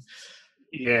back then.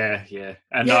 Yeah,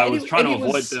 and I was trying to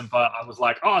avoid them, but I was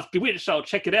like, "Oh, it's Bewitched, so I'll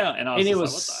check it out." And I was like,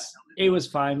 "What the hell?" It was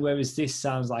fine, whereas this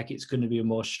sounds like it's going to be a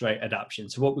more straight adaptation.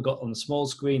 So what we got on the small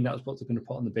screen, that's what they're going to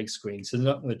put on the big screen. So they're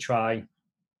not going to try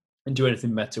and do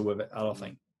anything meta with it, I don't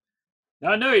think.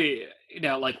 I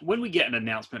know, like when we get an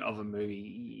announcement of a movie,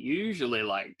 usually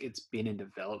like it's been in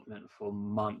development for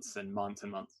months and months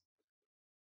and months.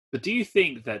 But do you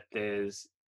think that there's,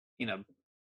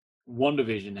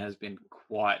 WandaVision has been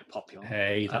quite popular?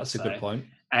 Hey, that's a good point.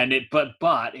 And but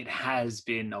it has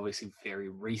been obviously very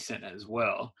recent as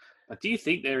well. But do you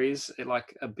think there is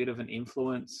like a bit of an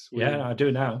influence? Yeah, I do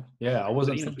now. Yeah, I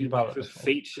wasn't thinking about it.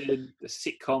 Featured the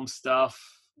sitcom stuff.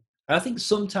 I think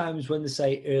sometimes when they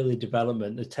say early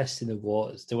development, they're testing the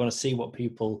waters. They want to see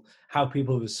how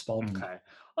people respond. Okay.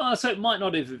 So it might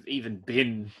not have even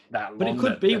been that long. But it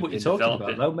could be what you're talking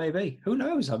about, though. Maybe. Who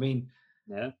knows? I mean,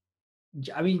 like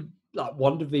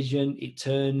WandaVision, it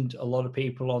turned a lot of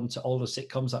people onto older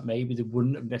sitcoms that maybe they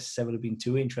wouldn't have necessarily been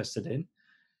too interested in.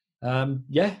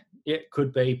 It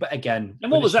could be, but again,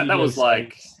 and what was that? That was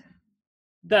like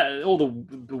that. All the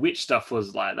Bewitched stuff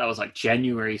was like that was like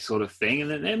January sort of thing,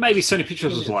 and then maybe Sony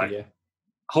Pictures was like,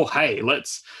 "Oh, hey,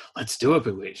 let's do a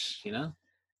Bewitched,"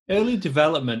 Early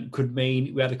development could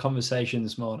mean we had a conversation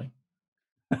this morning.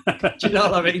 Do you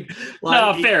know what I mean?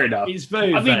 No, fair enough. It's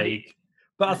very vague.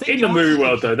 But I think in the movie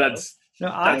world, though, that's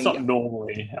not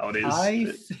normally how it is. I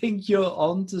think you're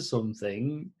onto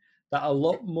something that a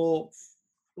lot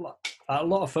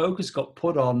of focus got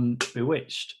put on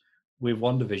Bewitched with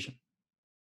WandaVision.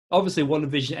 Obviously,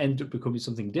 WandaVision ended up becoming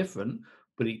something different,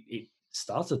 but it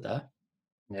started there.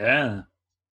 Yeah.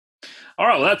 All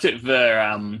right, well, that's it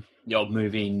for your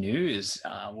movie news.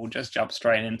 We'll just jump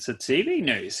straight into TV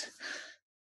news.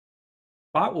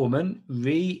 Batwoman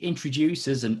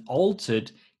reintroduces an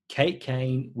altered Kate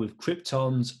Kane with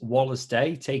Krypton's Wallace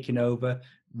Day taking over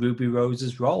Ruby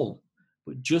Rose's role.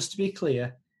 But just to be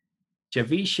clear,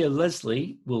 Javicia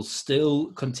Leslie will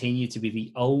still continue to be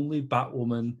the only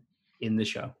Batwoman in the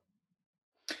show.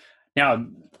 Now,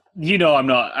 you know I'm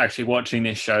not actually watching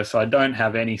this show, so I don't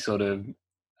have any sort of,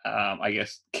 I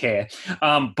guess, care.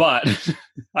 But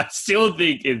I still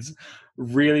think it's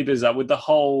really bizarre with the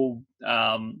whole,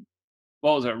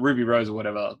 what was it, Ruby Rose or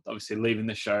whatever, obviously leaving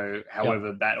the show,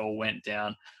 however that all went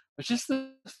down. But just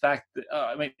the fact that,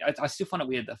 I still find it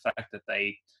weird, the fact that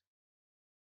they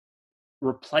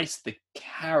replaced the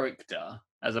character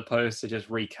as opposed to just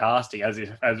recasting as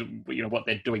you know what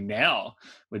they're doing now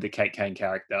with the Kate Kane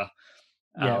character.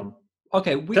 Yeah.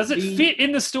 Okay. Does it fit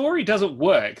in the story? Does it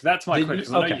work? That's my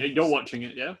question. Okay. I know you're watching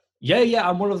it, yeah? Yeah.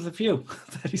 I'm one of the few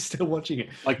that is still watching it.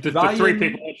 Like the 3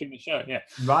 people watching the show, yeah.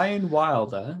 Ryan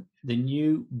Wilder, the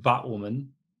new Batwoman,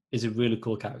 is a really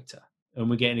cool character. And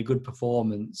we're getting a good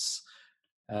performance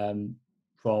from,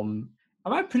 am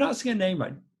I pronouncing her name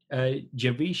right?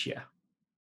 Javicia.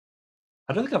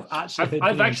 I don't think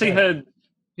I've actually heard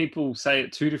people say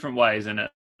it 2 different ways, and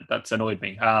that's annoyed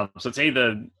me. So it's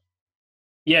either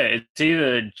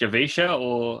Javicia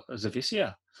or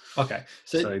Zavicia. Okay,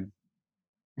 so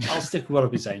I'll stick with what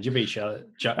I've been saying. Javicia.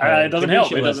 It doesn't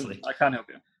help. I can't help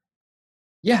you.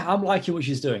 Yeah, I'm liking what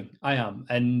she's doing. I am,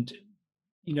 and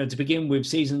to begin with,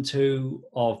 season 2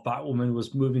 of Batwoman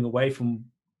was moving away from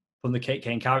the Kate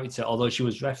Kane character, although she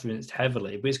was referenced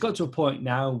heavily. But it's got to a point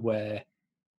now where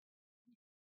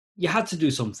you had to do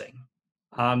something.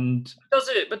 And does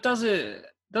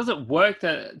it work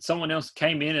that someone else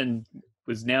came in and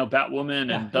was now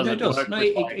Batwoman, and does it work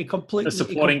with completely, the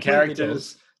supporting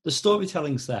characters? The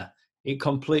storytelling's there. It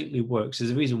completely works.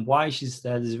 There's a reason why she's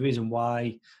there. There's a reason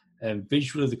why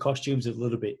visually the costumes are a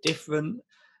little bit different.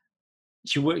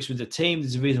 She works with the team.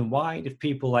 There's a reason why. If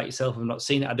people like yourself have not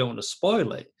seen it, I don't want to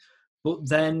spoil it. But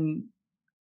then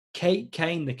Kate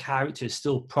Kane, the character, is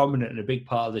still prominent and a big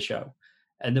part of the show.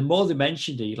 And the more they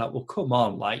mentioned it, you're like, well, come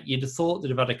on. Like, you'd have thought they'd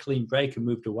have had a clean break and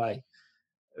moved away.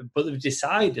 But they've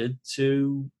decided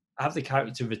to have the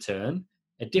character return,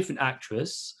 a different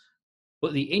actress.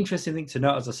 But the interesting thing to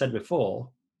note, as I said before,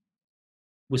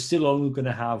 we're still only going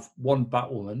to have one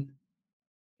Batwoman,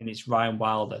 and it's Ryan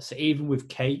Wilder. So even with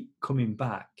Kate coming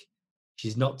back,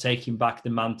 she's not taking back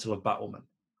the mantle of Batwoman,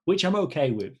 which I'm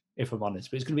okay with, if I'm honest.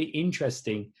 But it's going to be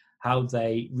interesting how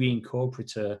they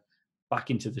reincorporate her back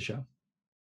into the show.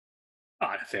 All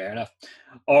right, fair enough.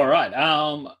 All right.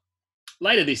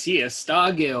 Later this year,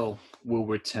 Stargirl will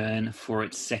return for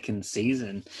its 2nd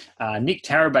season. Nick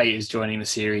Tarabay is joining the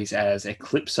series as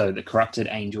Eclipso, the corrupted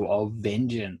angel of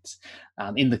vengeance.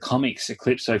 In the comics,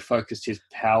 Eclipso focused his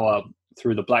power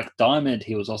through the Black Diamond.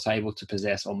 He was also able to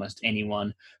possess almost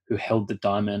anyone who held the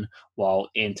diamond while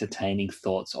entertaining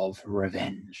thoughts of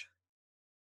revenge.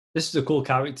 This is a cool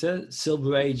character,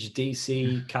 Silver Age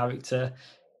DC character.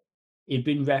 He'd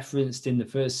been referenced in the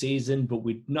 1st season, but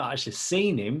we'd not actually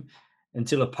seen him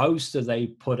until a poster they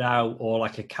put out, or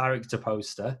like a character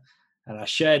poster, and I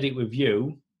shared it with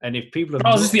you. And if people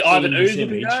have is this the Ivan Ooze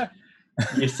image,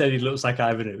 you said he looks like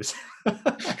Ivan Ooze.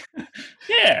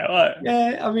 Yeah,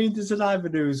 yeah. I mean, there's an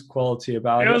Ivan Ooze quality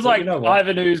about it. It was like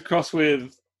Ivan Ooze crossed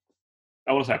with,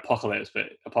 I want to say Apocalypse, but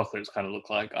Apocalypse kind of looked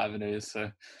like Ivan Ooze. So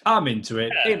I'm into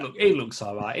it. Yeah. It looks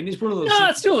all right, and it's one of those. No,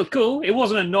 it still looked cool. It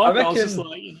wasn't a knock. I was just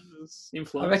like,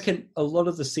 influence. I reckon a lot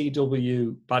of the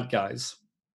CW bad guys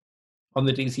on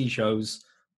the DC shows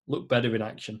look better in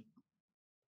action.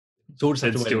 So we'll just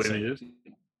have to wait and see. Images.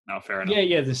 No, fair enough.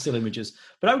 Yeah, there's still images.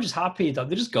 But I'm just happy that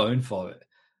they're just going for it.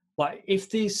 Like, if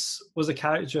this was a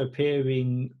character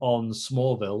appearing on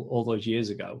Smallville all those years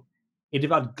ago, he'd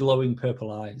have had glowing purple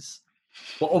eyes.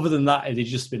 But other than that, it'd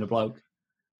just been a bloke.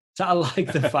 So I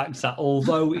like the fact that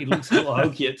although it looks a little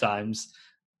hokey at times,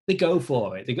 they go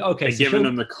for it. They go, okay, they're giving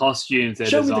them the costumes, their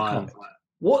design.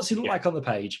 What's he look like on the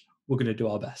page? We're going to do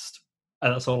our best.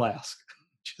 And that's all I ask.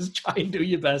 Just try and do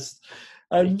your best.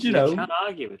 And, you can't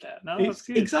argue with that. No, that's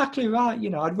good. Exactly right.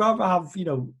 I'd rather have,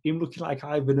 him looking like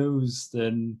Ivan Ooze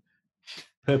than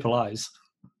purple eyes,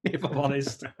 if I'm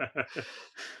honest.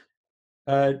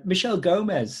 Michelle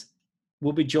Gomez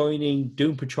will be joining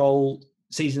Doom Patrol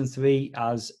Season 3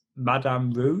 as Madame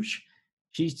Rouge.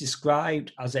 She's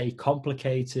described as a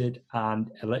complicated and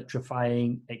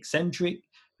electrifying eccentric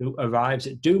who arrives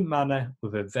at Doom Manor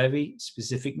with a very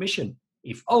specific mission.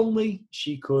 If only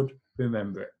she could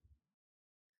remember it.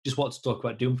 Just want to talk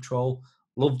about Doom Patrol.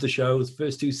 Love the show. The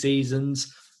first 2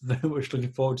 seasons. Very much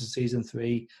looking forward to season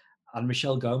 3. And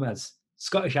Michelle Gomez,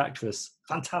 Scottish actress,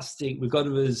 fantastic. We got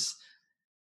her as,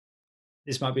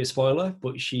 this might be a spoiler,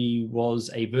 but she was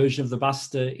a version of the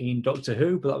Master in Doctor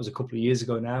Who, but that was a couple of years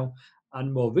ago now.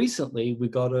 And more recently, we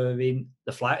got her in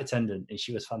The Flight Attendant, and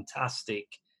she was fantastic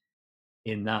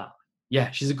in that. Yeah,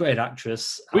 she's a great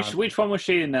actress. Which one was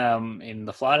she in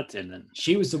The Flight Attendant?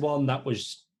 She was the one that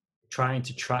was trying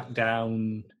to track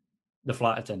down the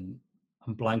flight attendant.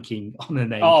 I'm blanking on her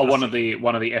name. Oh, one of the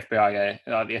FBI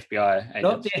the FBI agents.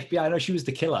 Not the FBI. No, she was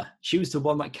the killer. She was the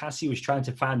one that Cassie was trying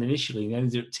to find initially, and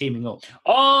ended up teaming up.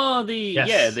 Oh,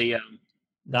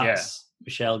 that's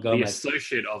Michelle Gomez, the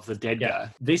associate of the dead guy.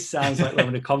 This sounds like we're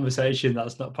having a conversation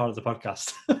that's not part of the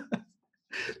podcast.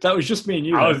 That was just me and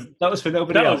you. That was for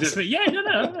nobody else. Was just me. Yeah,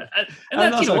 no. And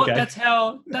that's, you know, okay. That's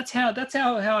how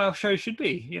our show should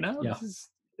be. You know, yeah. This is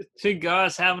 2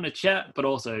 guys having a chat, but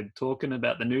also talking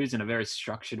about the news in a very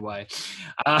structured way.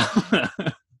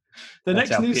 The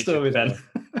next news story, then.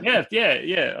 Yeah.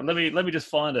 Let me just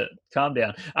find it. Calm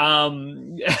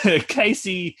down.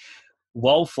 Casey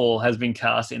Walfall has been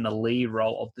cast in the lead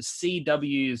role of the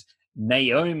CW's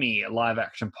Naomi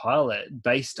live-action pilot,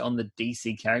 based on the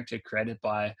DC character created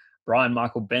by Brian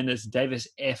Michael Bendis, Davis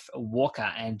F. Walker,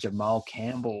 and Jamal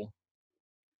Campbell.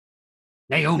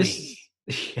 Naomi.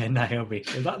 Naomi.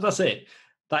 That's it.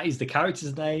 That is the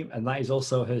character's name, and that is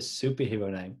also her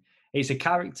superhero name. It's a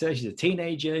character. She's a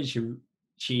teenager.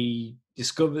 She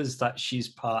discovers that she's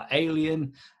part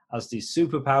alien, has these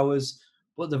superpowers,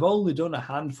 but they've only done a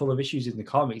handful of issues in the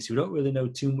comics. We don't really know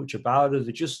too much about her.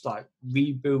 They just like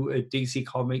rebooted DC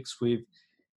Comics with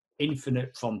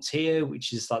Infinite Frontier,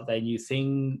 which is like their new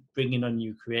thing, bringing on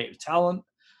new creative talent.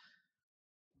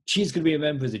 She's going to be a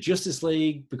member of the Justice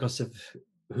League because of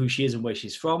who she is and where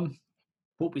she's from,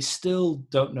 but we still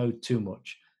don't know too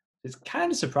much. It's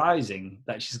kind of surprising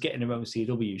that she's getting her own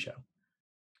CW show.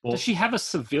 But does she have a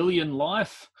civilian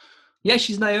life? Yeah,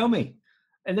 she's Naomi.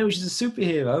 And then when she's a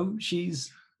superhero,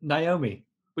 she's Naomi.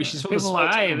 But she's people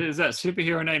like, hey, there's that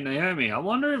superhero named Naomi. I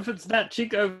wonder if it's that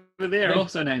chick over there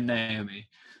also named Naomi.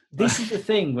 This is the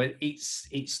thing where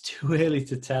it's too early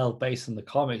to tell based on the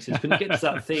comics. It's going to get to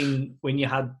that thing when you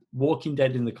had Walking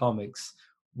Dead in the comics,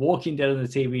 Walking Dead on the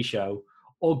TV show,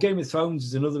 or Game of Thrones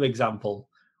is another example,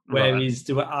 where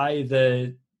they were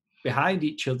either behind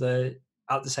each other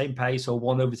at the same pace or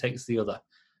one overtakes the other.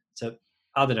 So,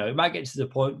 I don't know, it might get to the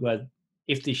point where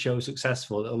if this show is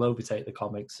successful, it'll overtake the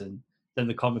comics and then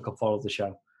the comic will follow the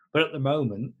show. But at the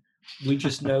moment, we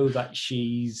just know that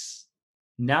she's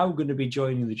now going to be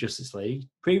joining the Justice League,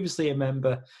 previously a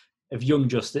member of Young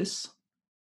Justice,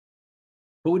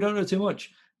 but we don't know too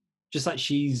much. Just that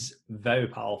she's very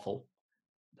powerful.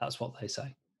 That's what they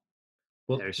say.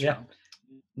 But yeah,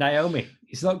 Naomi.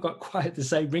 It's not got quite the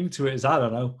same ring to it as, I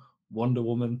don't know, Wonder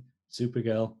Woman,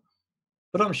 Supergirl.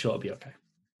 But I'm sure it'll be okay.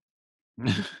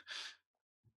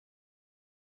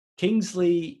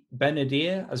 Kingsley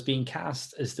Ben-Adir has been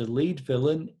cast as the lead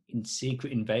villain in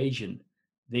Secret Invasion.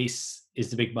 This is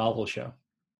the big Marvel show.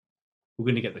 We're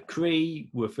going to get the Kree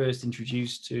we're first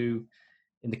introduced to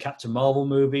in the Captain Marvel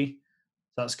movie.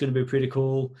 That's going to be pretty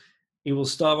cool. He will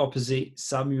star opposite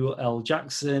Samuel L.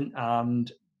 Jackson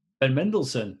and Ben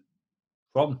Mendelsohn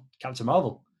from Captain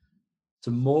Marvel.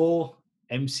 Some more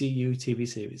MCU TV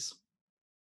series.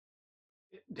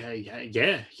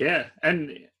 Yeah.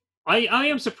 And I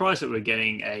am surprised that we're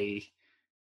getting a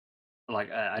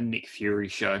Nick Fury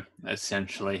show,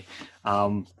 essentially. I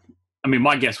mean,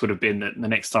 my guess would have been that the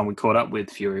next time we caught up with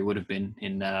Fury would have been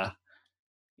in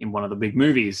one of the big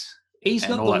movies. He's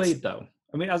not the lead, though.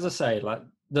 I mean, as I say, like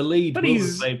the lead will be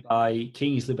played by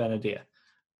Kingsley Ben-Adir.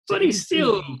 So but he's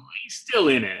still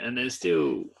in it, and there's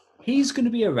still he's going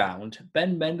to be around.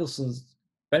 Ben Mendelsohn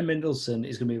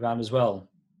is going to be around as well.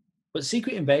 But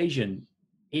Secret Invasion,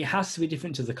 it has to be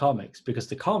different to the comics because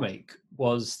the comic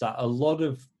was that a lot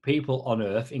of people on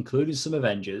Earth, including some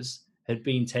Avengers, had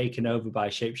been taken over by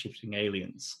shape-shifting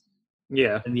aliens.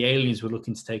 Yeah, and the aliens were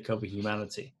looking to take over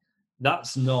humanity.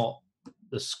 That's not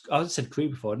I said Kree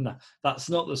before, didn't I? That's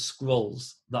not the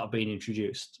Skrulls that are being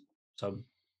introduced. So,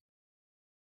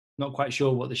 not quite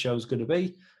sure what the show's going to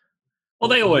be. Well,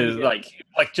 they always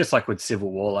just like with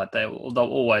Civil War, like they'll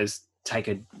always take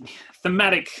a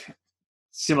thematic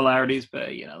similarities, but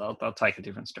they'll take a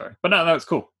different story. But no, it's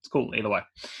cool. It's cool either way.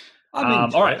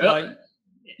 I'm all right.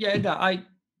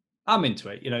 I'm into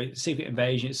it. Secret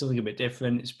Invasion. It's something a bit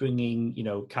different. It's bringing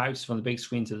characters from the big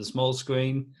screen to the small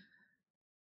screen.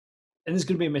 And there's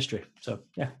going to be a mystery. So,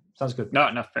 yeah, sounds good. No,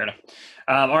 fair enough.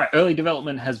 All right, early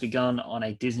development has begun on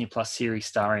a Disney Plus series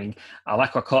starring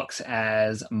Alaqua Cox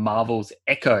as Marvel's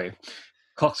Echo.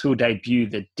 Cox will debut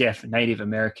the deaf Native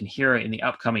American hero in the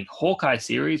upcoming Hawkeye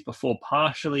series before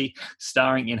partially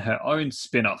starring in her own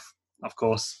spin-off. Of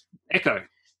course, Echo.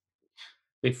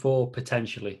 Before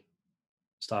potentially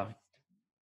starring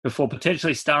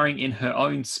in her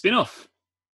own spin-off.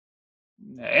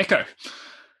 Echo.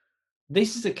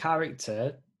 This is a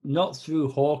character, not through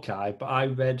Hawkeye, but I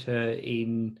read her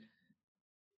in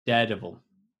Daredevil.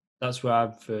 That's where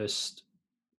I first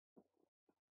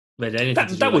read anything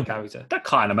to do with that character. That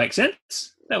kind of makes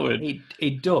sense. That would.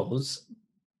 It does,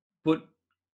 but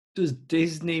does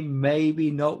Disney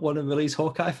maybe not want to release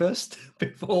Hawkeye first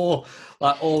before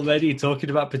already talking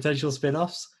about potential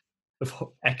spin-offs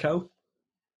of Echo?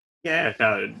 Yeah,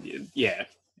 yeah.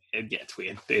 It's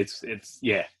weird. It's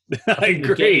yeah. I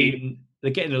agree.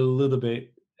 They're getting a little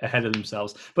bit ahead of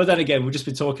themselves. But then again, we've just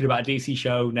been talking about a DC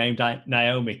show named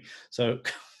Naomi. So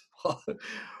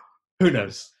who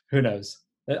knows?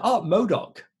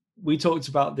 MODOK. We talked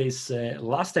about this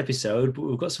last episode, but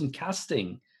we've got some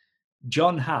casting.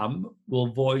 John Hamm will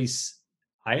voice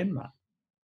Iron Man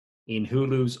in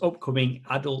Hulu's upcoming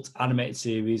adult animated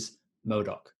series,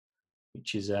 MODOK,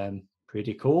 which is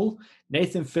pretty cool.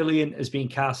 Nathan Fillion has been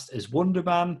cast as Wonder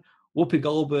Man. Whoopi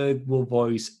Goldberg will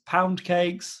voice Pound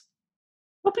Cakes.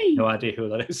 Whoopi. No idea who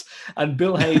that is. And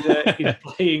Bill Hader is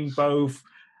playing both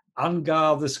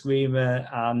Angar the Screamer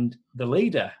and the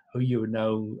Leader, who you would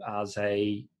know as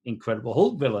a Incredible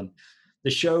Hulk villain. The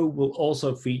show will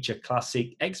also feature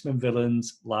classic X-Men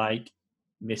villains like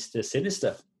Mr.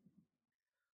 Sinister.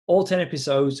 All 10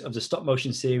 episodes of the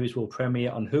stop-motion series will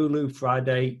premiere on Hulu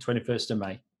Friday, 21st of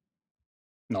May.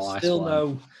 Nice. Still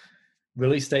no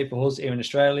release date for us here in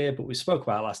Australia, but we spoke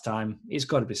about it last time. It's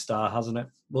got to be Star, hasn't it?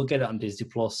 We'll get it on Disney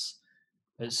Plus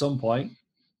at some point.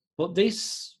 But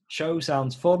this show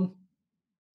sounds fun,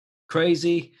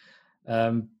 crazy.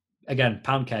 Again,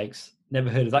 Pound Cakes. Never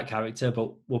heard of that character,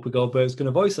 but Whoopi Goldberg's going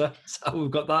to voice her. So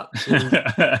we've got that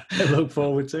to look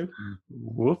forward to.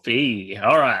 Whoopi.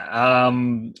 All right. A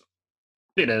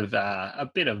bit of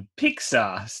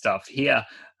Pixar stuff here.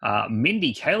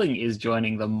 Mindy Kaling is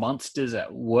joining the Monsters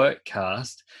at Work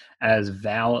cast as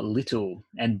Val Little,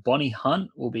 and Bonnie Hunt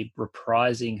will be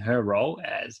reprising her role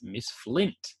as Miss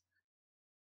Flint.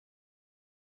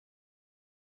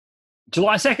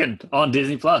 July 2nd on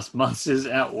Disney Plus, Monsters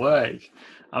at Work.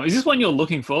 Is this one you're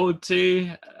looking forward to?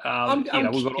 We've got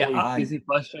all these Disney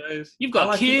Plus shows. You've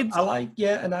got kids. I like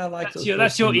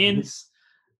that's your in.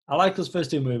 I like those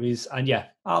first two movies, and yeah,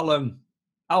 I'll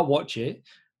watch it.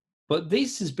 But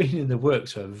this has been in the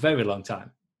works for a very long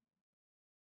time.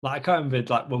 I can't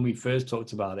remember when we first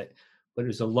talked about it, but it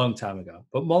was a long time ago.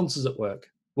 But Monsters at Work,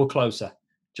 we're closer.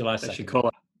 July 2nd. They should call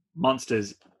it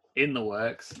Monsters in the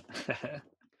Works.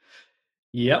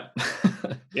 Yep.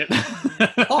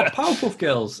 Powerpuff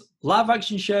Girls live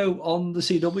action show on the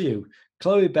CW.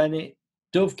 Chloe Bennett,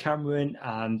 Dove Cameron,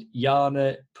 and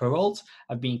Yana Perrault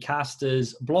have been cast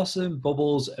as Blossom,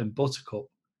 Bubbles, and Buttercup.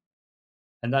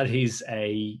 And that is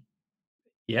a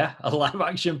live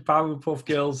action Powerpuff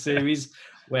Girls series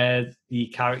where the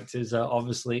characters are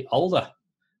obviously older.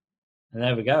 And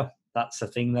there we go. That's a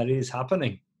thing that is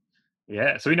happening.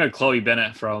 Yeah. So we know Chloe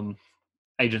Bennett from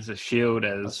Agents of S.H.I.E.L.D.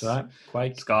 as That's right.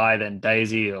 Quake. Skye, then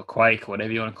Daisy or Quake,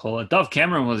 whatever you want to call it. Dove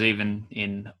Cameron was even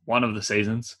in one of the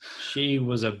seasons. She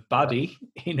was a baddie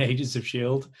in Agents of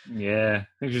S.H.I.E.L.D. Yeah. I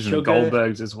think she was in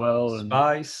Goldbergs as well. And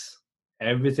Spice.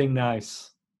 Everything nice.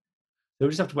 So we'll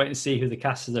just have to wait and see who the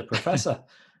cast as a professor.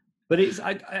 But it's,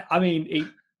 I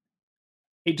mean,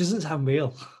 it doesn't sound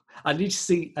real. I need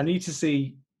to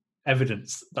see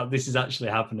evidence that this is actually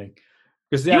happening.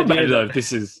 Because the idea though,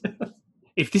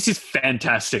 if this is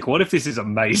fantastic, what if this is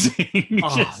amazing?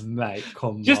 Mate,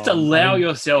 come on. Just allow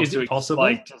yourself is to it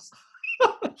possible?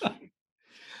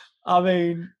 I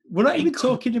mean, we're not even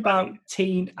talking about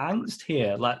teen angst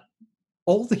here.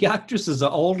 All the actresses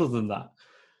are older than that.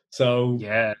 So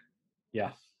yeah.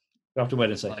 We have to wait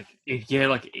and see.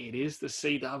 It is the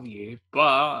CW, but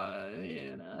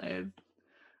I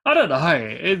don't know.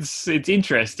 It's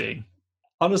interesting.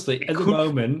 Honestly, at the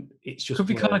moment, it's just could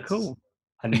be kind of cool.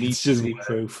 I need to see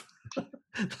proof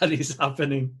that is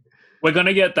happening. We're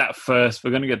gonna get that first.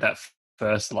 We're gonna get that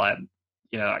first, the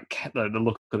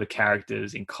look of the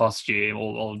characters in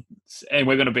costume, and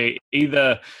we're gonna be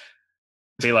either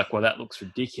be like, well, that looks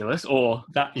ridiculous, or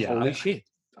holy shit.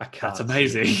 I can't. That's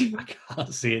amazing. I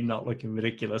can't see it not looking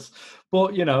ridiculous.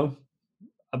 But,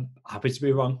 I'm happy to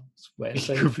be wrong. Wait and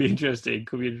see. Could be interesting.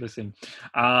 Could be interesting.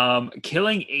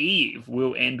 Killing Eve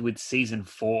will end with season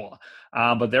 4,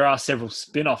 but there are several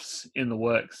spin-offs in the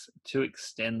works to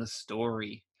extend the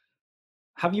story.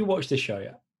 Have you watched this show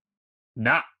yet?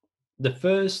 Nah. The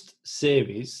first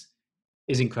series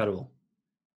is incredible.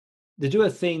 They do a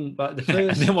thing like the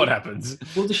first. And then what happens?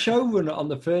 Well, the showrunner on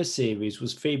the first series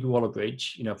was Phoebe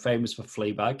Waller-Bridge, famous for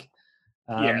Fleabag,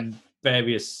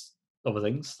 various other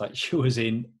things. Like she was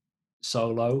in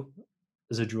Solo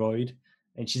as a droid,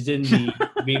 and she's in the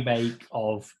remake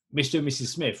of Mr. and Mrs.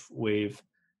 Smith with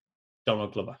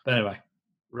Donald Glover. But anyway,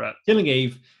 right. Killing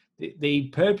Eve, they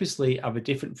purposely have a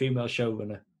different female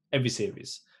showrunner every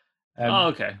series.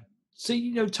 Okay. So,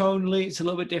 tonally it's a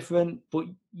little bit different, but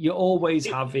you're always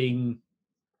having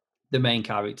the main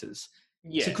characters.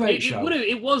 Yeah, it's a great show.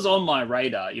 It was on my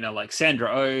radar, like Sandra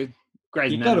Oh,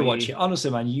 Grey's Anatomy. You've got to watch it. Honestly,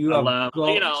 man, you have got to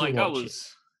watch it.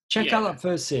 Check out that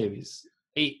first series.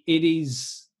 It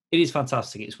is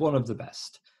fantastic. It's one of the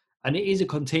best. And it is a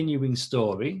continuing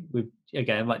story with,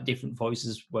 again, like different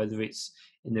voices, whether it's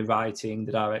in the writing,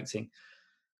 the directing.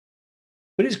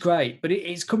 But it's great. But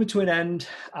it's coming to an end,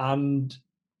 and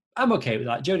I'm okay with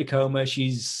that. Jodie Comer,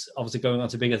 she's obviously going on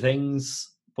to bigger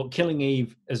things, but Killing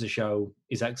Eve as a show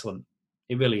is excellent.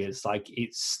 It really is. Like,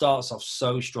 it starts off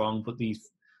so strong, but the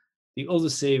other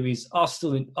series are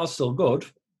still good,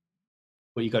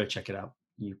 but you've got to check it out.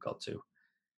 You've got to.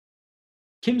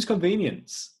 Kim's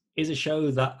Convenience is a show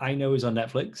that I know is on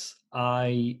Netflix.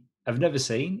 I have never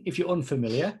seen. If you're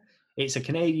unfamiliar, it's a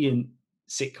Canadian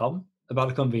sitcom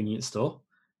about a convenience store.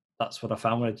 That's what I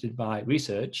found when I did my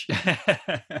research.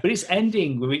 But it's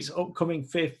ending with its upcoming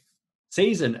 5th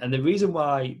season. And the reason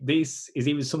why this is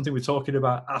even something we're talking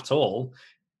about at all,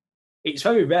 it's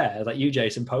very rare that you,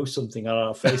 Jason, post something on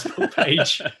our Facebook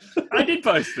page. I did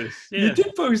post this. Yeah. You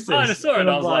did post this. I saw it and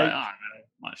I was like,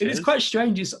 it's quite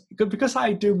strange. It's because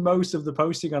I do most of the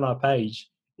posting on our page.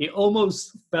 It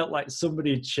almost felt like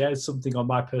somebody had shared something on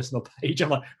my personal page. I'm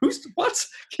like, what?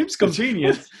 Kim's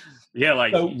Convenience. Yeah,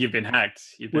 like, so, you've been hacked.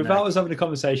 Without us having a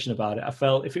conversation about it, I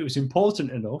felt if it was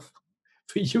important enough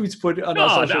for you to put it on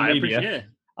our social media,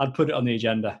 I'd put it on the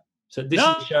agenda. So this is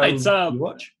the show you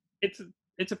watch? It's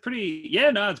a pretty,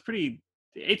 it's pretty,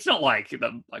 it's not like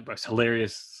the most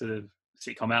hilarious sort of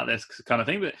sitcom out there kind of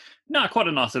thing, but no, quite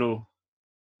a nice little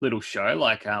show.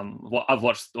 Like, I've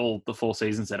watched all the 4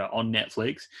 seasons that are on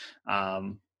Netflix.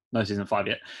 No season 5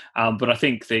 yet. But I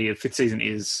think the 5th season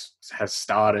has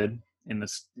started in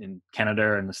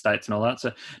Canada and the States and all that.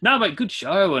 So no, but good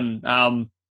show. And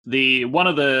the one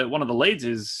of the leads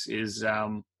is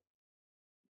to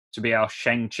be our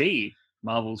Shang-Chi,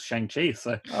 Marvel's Shang-Chi.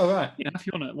 So if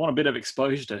you want a bit of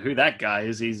exposure to who that guy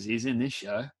is, he's in this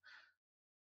show.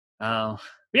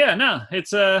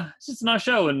 It's just a nice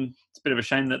show, and it's a bit of a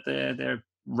shame that they're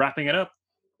wrapping it up.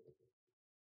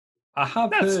 I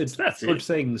have heard good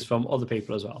things from other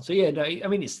people as well. So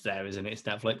it's there, isn't it? It's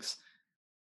Netflix.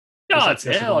 No, it's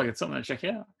there. Like, it's something to check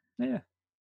out. Yeah.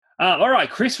 All right.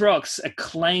 Chris Rock's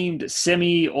acclaimed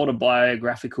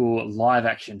semi-autobiographical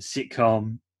live-action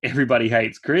sitcom Everybody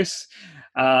Hates Chris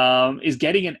is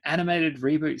getting an animated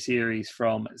reboot series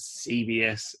from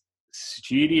CBS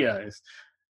Studios.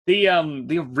 The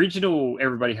original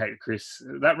Everybody Hates Chris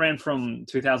that ran from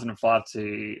 2005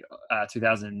 to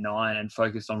 2009 and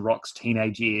focused on Rock's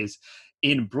teenage years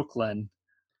in Brooklyn.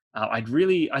 I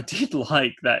did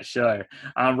like that show.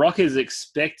 Rock is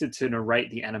expected to narrate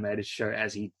the animated show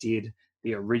as he did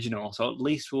the original, so at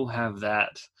least we'll have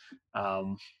that.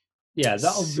 That'll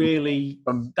really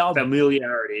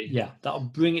familiarity. Yeah, that'll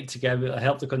bring it together. It'll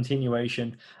help the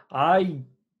continuation. I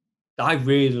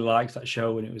really liked that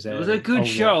show when it was there. It was a good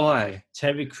show,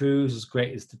 Terry Crews was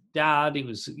great as the dad. It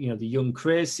was, the young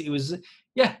Chris. It was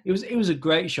a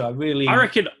great show. I really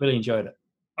enjoyed it.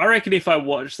 I reckon if I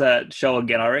watched that show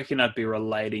again, I reckon I'd be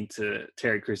relating to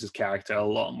Terry Crews' character a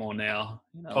lot more now.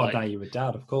 Now you're a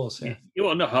dad, of course. Yeah.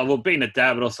 Well, being a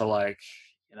dad, but also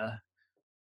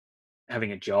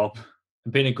having a job,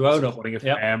 and being a grown up, supporting a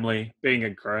family, being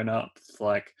a grown up. It's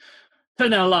like,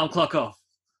 turn that alarm clock off.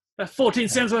 14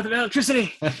 cents worth of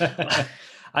electricity.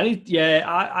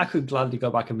 I could gladly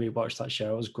go back and rewatch that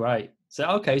show. It was great. So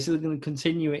they're going to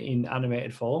continue it in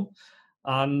animated form.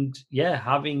 And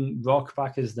having Rock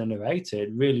back as the narrator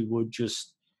really would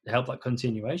just help that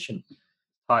continuation.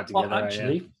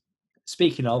 Together,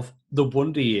 speaking of the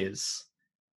Wonder Years,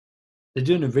 they're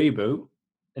doing a reboot,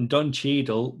 and Don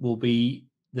Cheadle will be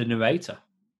the narrator.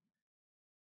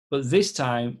 But this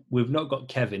time, we've not got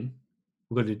Kevin.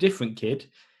 We've got a different kid.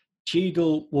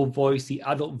 Cheadle will voice the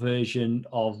adult version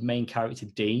of main character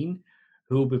Dean,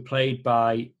 who will be played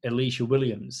by Alicia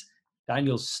Williams.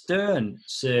 Daniel Stern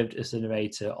served as the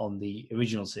narrator on the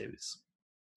original series.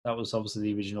 That was obviously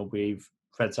the original with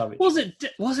Fred Savage. Was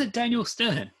it Daniel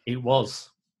Stern? It was.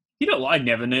 You know what? I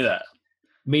never knew that.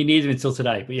 Me neither until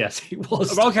today, but yes, it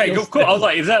was. Okay, cool. I was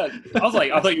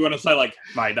like, I thought you were going to say like,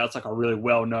 mate, that's like a really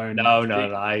well-known. No,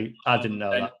 I didn't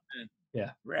know that.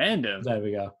 Yeah, random. There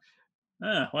we go.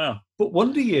 Ah, wow. But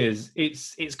Wonder Years,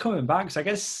 it's coming back. So I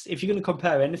guess if you're going to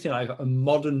compare anything, like a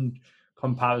modern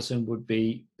comparison would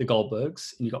be the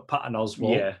Goldbergs, and you've got Patton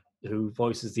Oswalt, who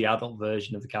voices the adult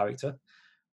version of the character.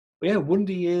 But yeah,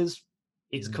 Wonder Years,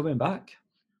 it's coming back.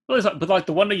 Well, it's like, but like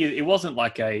the Wonder Years, it wasn't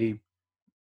like a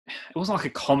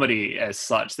comedy as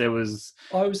such. There was.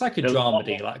 Oh, it was like a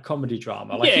dramedy, like a comedy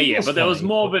drama. Like but there was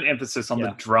more of an emphasis on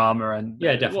the drama, and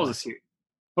definitely. It was serious.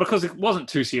 But because it wasn't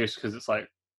too serious, because it's like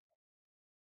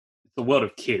it's the world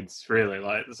of kids, really.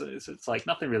 Like it's like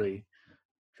nothing really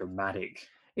dramatic.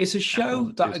 It's a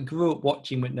show that I grew up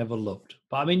watching but never loved.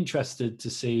 But I'm interested to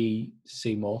see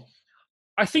more.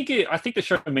 I think the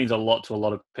show means a lot to a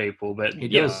lot of people, but it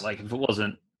does. Like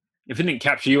if it didn't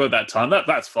capture you at that time,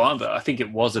 that's fine. But I think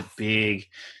it was a big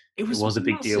deal, wasn't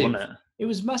it? It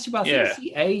was massive. I think it's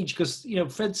the age, because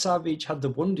Fred Savage had the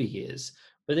Wonder Years,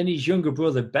 but then his younger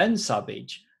brother Ben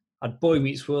Savage had Boy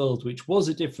Meets World, which was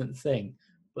a different thing.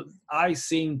 But I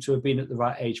seem to have been at the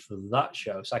right age for that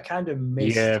show, so I kind of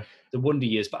missed the Wonder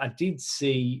Years. But I did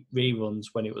see reruns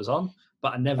when it was on,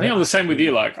 but I never. I think I'm the same with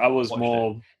you. Like I was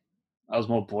more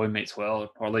Boy Meets World,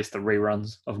 or at least the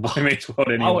reruns of Boy Meets World.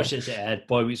 Anyway. I watched it at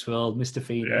Boy Meets World, Mr.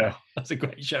 Feeder. Yeah. That's a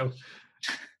great show.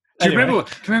 Do you remember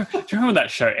when that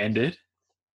show ended?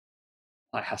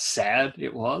 Like how sad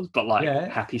it was, but like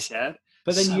happy sad.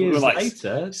 But then years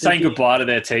later, saying goodbye to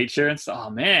their teacher and stuff.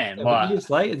 Oh man! Years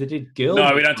later, they did Girls.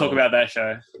 No, we don't talk about that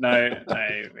show. No.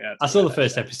 I saw the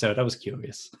first episode. I was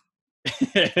curious.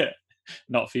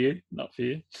 Not for you.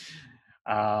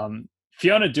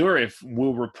 Fiona Dourif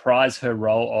will reprise her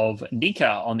role of Nika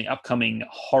on the upcoming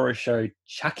horror show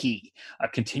Chucky, a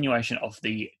continuation of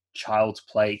the Child's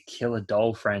Play Killer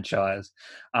Doll franchise.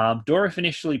 Dourif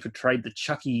initially portrayed the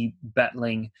Chucky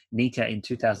battling Nika in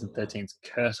 2013's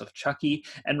Curse of Chucky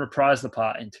and reprised the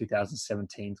part in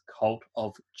 2017's Cult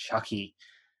of Chucky.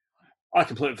 I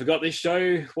completely forgot this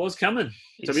show was coming,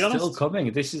 to be honest. It's still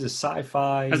coming. This is a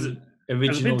sci-fi original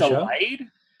has it been show. Delayed?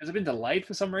 Has it been delayed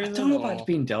for some reason? I don't know about it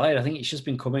being delayed. I think it's just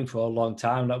been coming for a long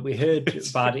time. Like we heard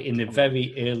about it in the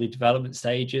very early development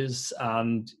stages,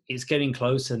 and it's getting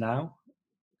closer now.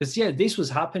 Because this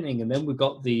was happening, and then we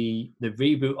got the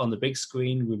reboot on the big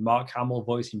screen with Mark Hamill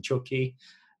voicing Chucky,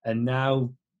 and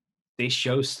now this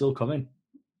show's still coming.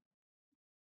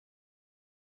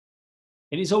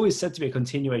 And it's always said to be a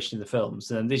continuation of the films,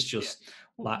 and this just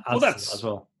adds to that as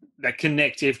well. That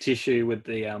connective tissue with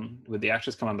the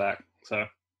actors coming back. So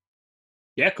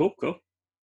yeah, cool.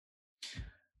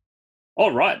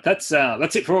 All right, that's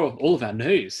it for all of our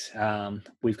news.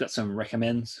 We've got some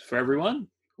recommends for everyone.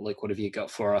 Luke, what have you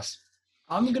got for us?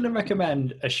 I'm going to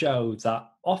recommend a show that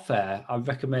off-air I've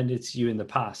recommended to you in the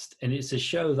past, and it's a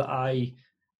show that I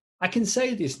can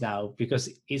say this now because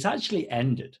it's actually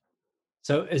ended.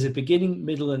 So as a beginning,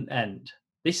 middle, and end,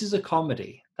 this is a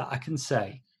comedy that I can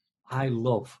say I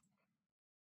love.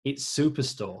 It's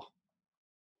Superstore.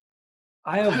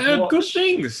 I have heard good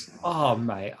things. Oh,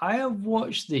 mate, I have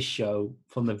watched this show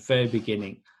from the very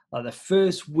beginning. Like the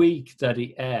first week that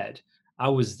it aired, I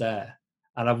was there.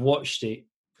 And I've watched it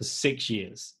for 6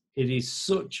 years. It is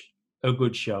such a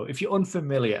good show. If you're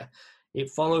unfamiliar,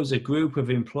 it follows a group of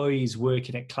employees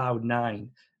working at Cloud9,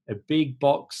 a big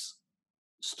box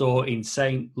store in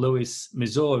St. Louis,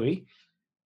 Missouri.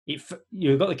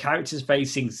 You've got the characters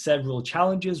facing several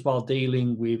challenges while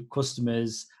dealing with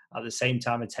customers at the same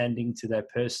time attending to their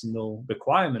personal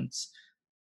requirements.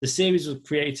 The series was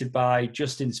created by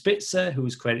Justin Spitzer,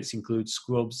 whose credits include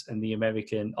Scrubs and The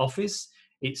American Office.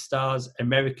 It stars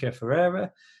America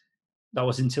Ferrera. That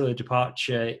was until her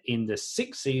departure in the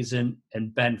 6th season,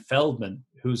 and Ben Feldman,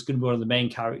 who's going to be one of the main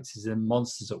characters in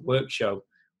Monsters at Work show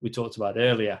we talked about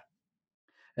earlier.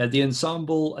 The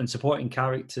ensemble and supporting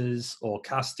characters or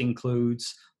cast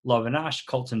includes Lauren Ash,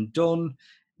 Colton Dunn,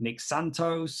 Nick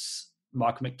Santos,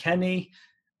 Mark McKenney,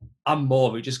 and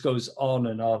more. It just goes on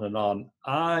and on and on.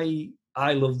 I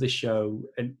love this show,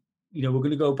 and we're going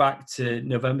to go back to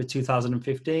November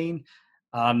 2015.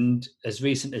 And as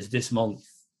recent as this month,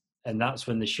 and that's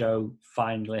when the show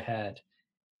finally aired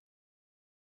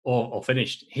or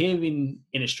finished. Here in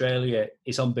Australia,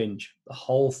 it's on Binge. The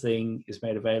whole thing is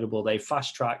made available. They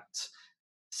fast-tracked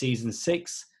season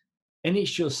 6, and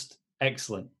it's just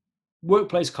excellent.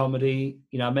 Workplace comedy.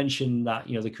 I mentioned that,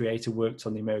 the creator worked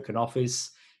on The American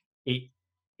Office. It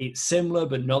it's similar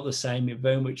but not the same. It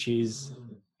very much is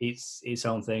its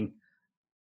own thing.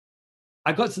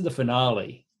 I got to the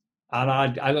finale, and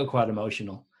I got quite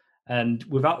emotional. And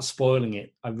without spoiling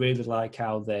it, I really like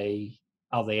how they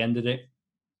ended it,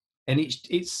 and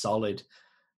it's solid.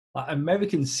 Like,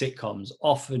 American sitcoms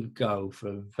often go for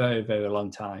a very, very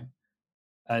long time,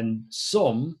 and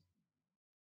some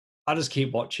I just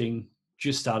keep watching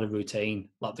just out of routine,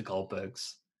 like the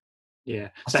Goldbergs. Yeah.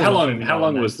 So how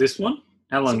long was this one?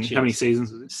 How many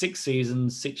seasons was it? 6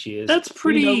 seasons, 6 years. That's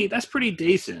pretty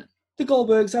decent. The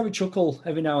Goldbergs have a chuckle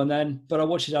every now and then, but I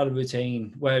watch it out of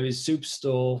routine. Whereas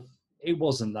Superstore, it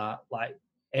wasn't that. Like,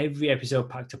 every episode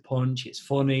packed a punch. It's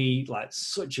funny, like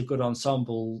such a good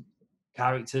ensemble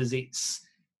characters. It's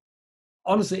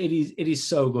honestly, it is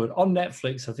so good. On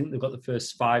Netflix, I think they've got the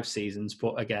first 5 seasons,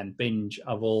 but again, binge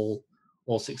of all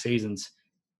 6 seasons.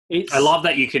 I love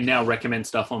that you can now recommend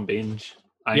stuff on binge.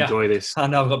 I enjoy this. I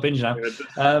know, I've got binge now.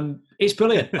 It's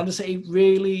brilliant. Honestly, it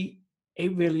really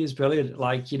is brilliant.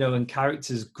 Like, and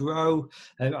characters grow.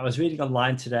 I was reading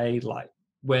online today, like,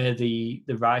 where the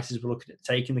writers were looking at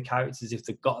taking the characters if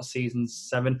they've got a season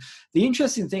 7. The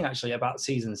interesting thing, actually, about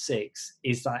season 6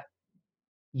 is that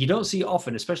you don't see it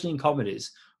often, especially in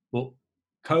comedies, but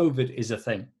COVID is a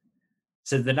thing.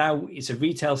 So it's a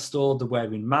retail store, they're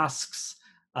wearing masks,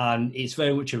 and it's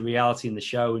very much a reality in the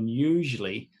show. And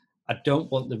usually, I don't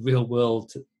want the real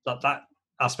world, that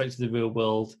aspect of the real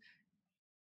world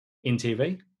in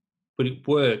TV, but it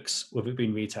works with it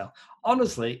being retail.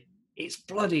 Honestly, it's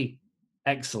bloody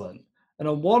excellent. And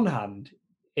on one hand,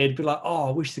 it'd be like, oh,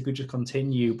 I wish they could just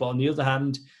continue. But on the other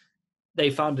hand,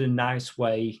 they found a nice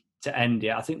way to end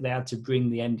it. I think they had to bring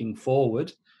the ending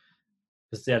forward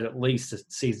because they had at least a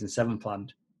season 7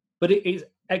 planned. But it is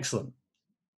excellent.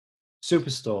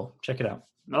 Superstore, check it out.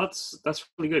 No, that's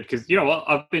really good, because you know what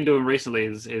I've been doing recently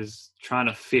is trying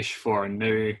to fish for a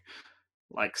new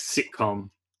like sitcom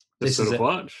to sort of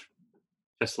watch,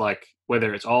 just like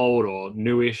whether it's old or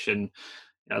newish, and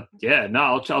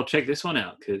I'll check this one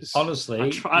out, because honestly,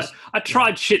 I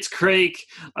tried Schitt's Creek.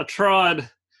 I tried,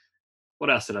 what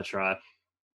else did I try?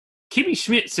 Kimmy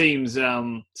Schmidt seems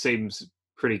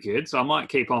pretty good, so I might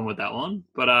keep on with that one.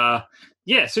 But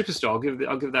Superstore,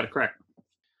 I'll give that a crack.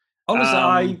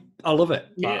 Honestly, I love it.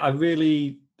 Yeah. I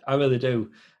really do.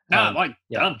 Done.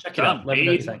 Check it out. Let me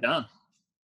know what you think. Done.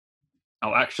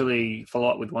 I'll actually follow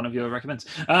up with one of your recommends.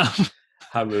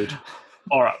 How rude.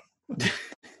 All right.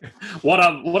 What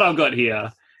I've got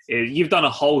here is, you've done a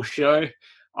whole show.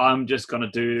 I'm just going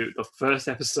to do the first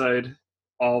episode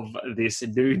of this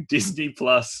new Disney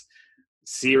Plus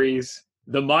series,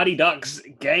 The Mighty Ducks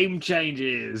Game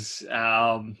Changers.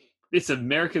 This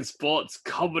American sports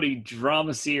comedy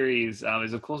drama series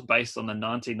is, of course, based on the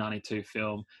 1992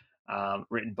 film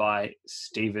written by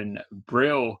Stephen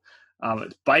Brill.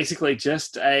 It's basically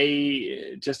just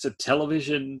a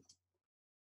television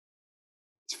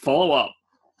follow-up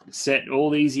set all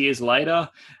these years later.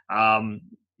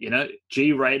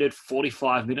 G-rated,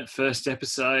 45-minute first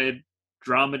episode,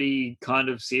 dramedy kind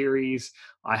of series.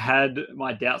 I had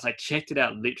my doubts. I checked it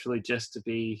out literally just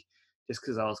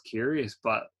because I was curious,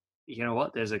 but you know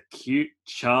what? There's a cute,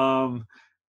 charm,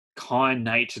 kind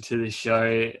nature to this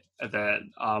show that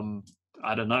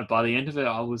I don't know. By the end of it,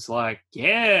 I was like,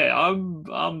 yeah,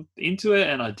 I'm into it,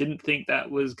 and I didn't think that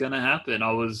was gonna happen.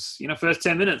 I was, first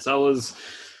 10 minutes, I was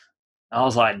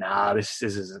like, nah, this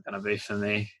isn't gonna be for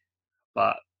me.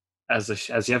 But as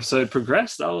the episode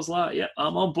progressed, I was like, yeah,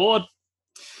 I'm on board,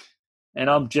 and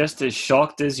I'm just as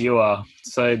shocked as you are.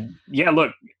 So yeah,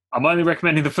 look, I'm only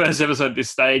recommending the first episode at this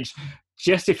stage.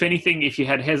 Just, if anything, if you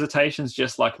had hesitations,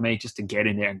 just like me, just to get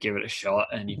in there and give it a shot,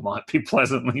 and you might be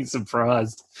pleasantly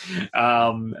surprised.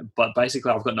 But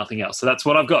basically, I've got nothing else. So that's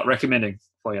what I've got recommending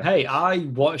for you. Hey, I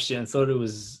watched it and thought it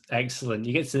was excellent.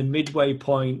 You get to the midway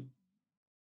point,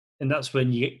 and that's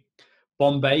when you get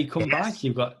Bombay come back.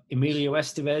 You've got Emilio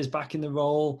Estevez back in the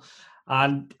role,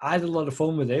 and I had a lot of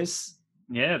fun with this.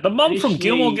 Yeah, the mum from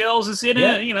Gilmore Girls is in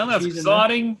it. That's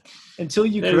exciting. Until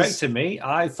you corrected me,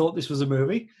 I thought this was a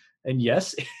movie. And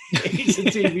yes, it's a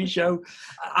TV show.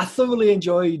 I thoroughly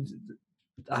enjoyed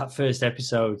that first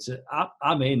episode. So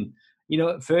I'm in.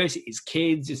 At first it's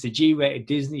kids. It's a G-rated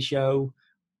Disney show.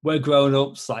 We're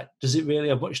grown-ups. Like, does it really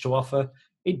have much to offer?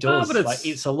 It does. No, but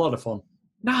it's a lot of fun.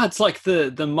 No, it's like the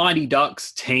Mighty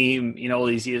Ducks team. All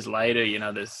these years later,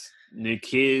 there's new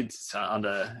kids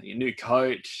under a new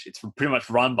coach. It's pretty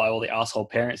much run by all the asshole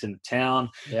parents in the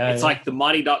town. Yeah, it's like the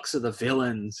Mighty Ducks are the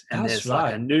villains, and there's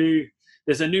like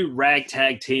there's a new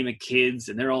ragtag team of kids,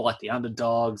 and they're all like the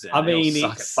underdogs. And they all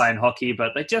suck at playing hockey,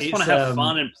 but they just want to have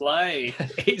fun and play.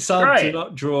 It's hard to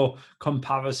not draw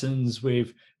comparisons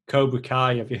with Cobra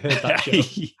Kai. Have you heard that show?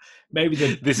 Maybe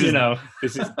this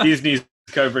is Disney's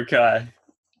Cobra Kai.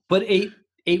 But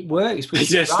it works. They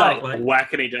just start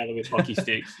whacking each other with hockey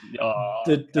sticks.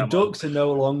 The Ducks are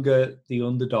no longer the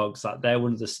underdogs. Like they're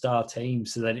one of the star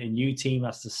teams. So then a new team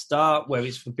has to start where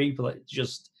it's for people that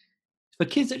for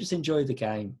kids that just enjoy the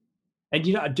game.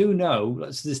 And I do know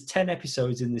so there's 10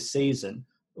 episodes in this season,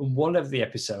 and one of the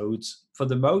episodes, for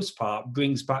the most part,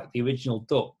 brings back the original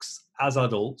Ducks as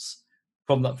adults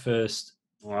from that first.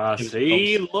 Wow,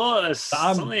 see, look,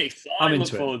 I'm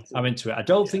into it. I'm into it. I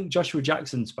don't think Joshua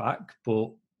Jackson's back,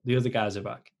 but the other guys are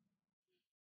back.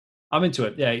 I'm into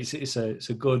it. Yeah, it's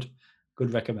a good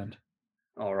recommend.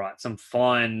 All right, some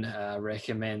fine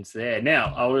recommends there.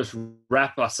 Now, I'll just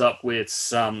wrap us up with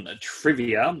some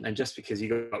trivia. And just because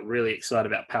you got really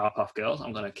excited about Powerpuff Girls,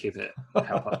 I'm going to keep it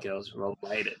Powerpuff Girls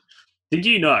related. Did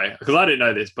you know, because I didn't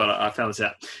know this, but I found this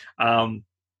out,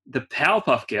 the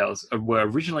Powerpuff Girls were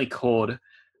originally called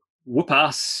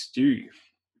Whoop-Ass Stew.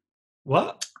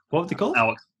 What? What were they called?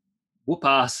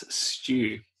 Whoop-Ass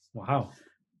Stew. Wow.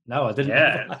 No, I didn't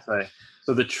know that.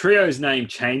 So the trio's name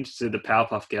changed to the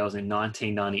Powerpuff Girls in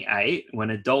 1998 when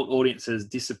adult audiences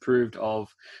disapproved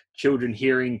of children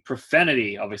hearing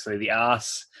profanity, obviously the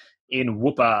ass in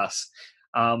whoop-ass.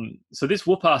 So this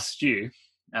whoop-ass stew,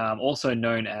 also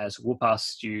known as whoop-ass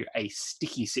stew, a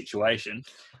sticky situation,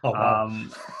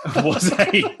 was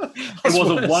a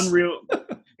one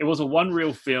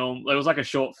reel film. It was like a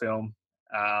short film,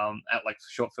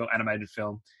 animated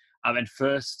film, and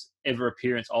first ever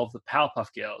appearance of the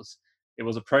Powerpuff Girls. It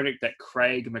was a project that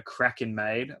Craig McCracken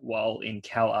made while in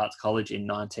Cal Arts College in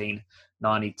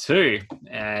 1992,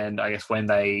 and I guess when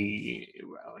it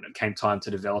came time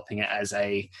to developing it as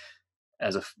a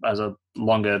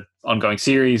longer ongoing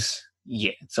series,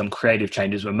 some creative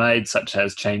changes were made, such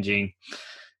as changing,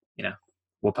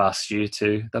 Whoop-Ass Stew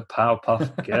to the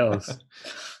Powerpuff Girls.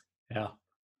 Yeah,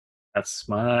 that's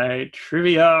my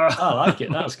trivia. I like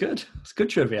it. That's good. It's good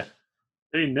trivia.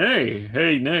 Who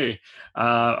knew?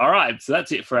 All right, so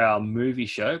that's it for our movie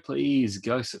show. Please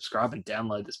go subscribe and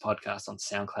download this podcast on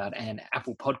SoundCloud and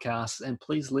Apple Podcasts, and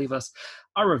please leave us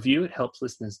a review. It helps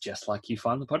listeners just like you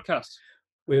find the podcast.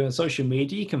 We're on social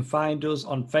media. You can find us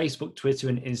on Facebook, Twitter,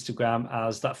 and Instagram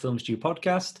as That Film Stew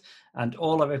Podcast, and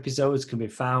all our episodes can be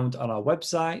found on our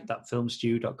website,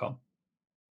 thatfilmstew.com.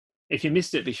 If you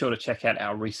missed it, be sure to check out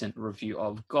our recent review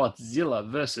of Godzilla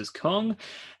vs. Kong.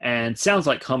 And Sounds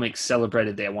Like Comics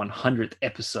celebrated their 100th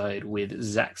episode with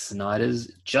Zack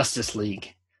Snyder's Justice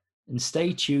League. And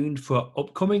stay tuned for our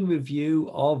upcoming review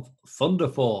of Thunder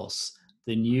Force,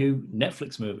 the new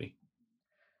Netflix movie.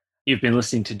 You've been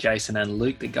listening to Jason and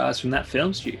Luke, the guys from That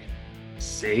Film Stew.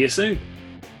 See you soon.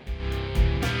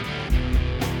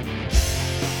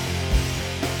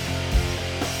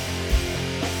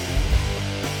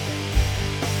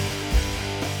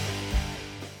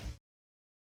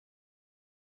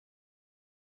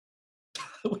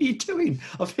 What are you doing?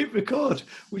 I've hit record.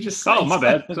 We just my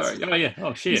bad. Sorry. Oh yeah.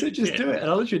 Oh shit. You said just do it, and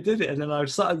I literally did it, and then I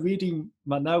started reading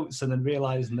my notes, and then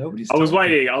realised nobody's. I was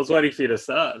waiting for you to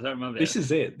start. I don't remember. This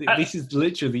is it. This is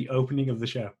literally the opening of the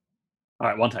show. All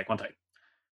right, one take.